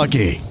gotten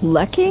lucky?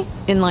 Lucky?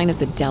 In line at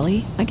the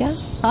deli, I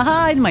guess?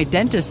 Aha, in my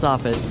dentist's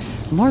office.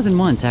 More than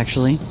once,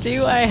 actually.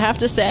 Do I have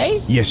to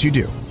say? Yes, you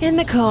do. In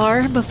the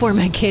car before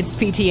my kids'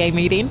 PTA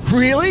meeting.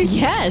 Really?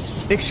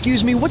 Yes.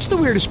 Excuse me, what's the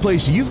weirdest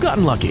place you've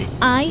gotten lucky?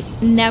 I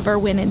never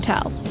win and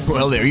tell.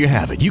 Well, there you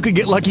have it. You can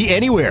get lucky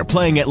anywhere,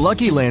 playing at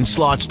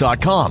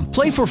LuckyLandSlots.com.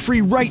 Play for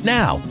free right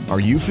now. Are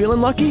you feeling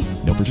lucky?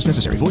 No purchase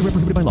necessary. Void where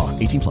prohibited by law.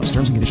 18 plus.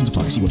 Terms and conditions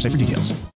apply. See website for details.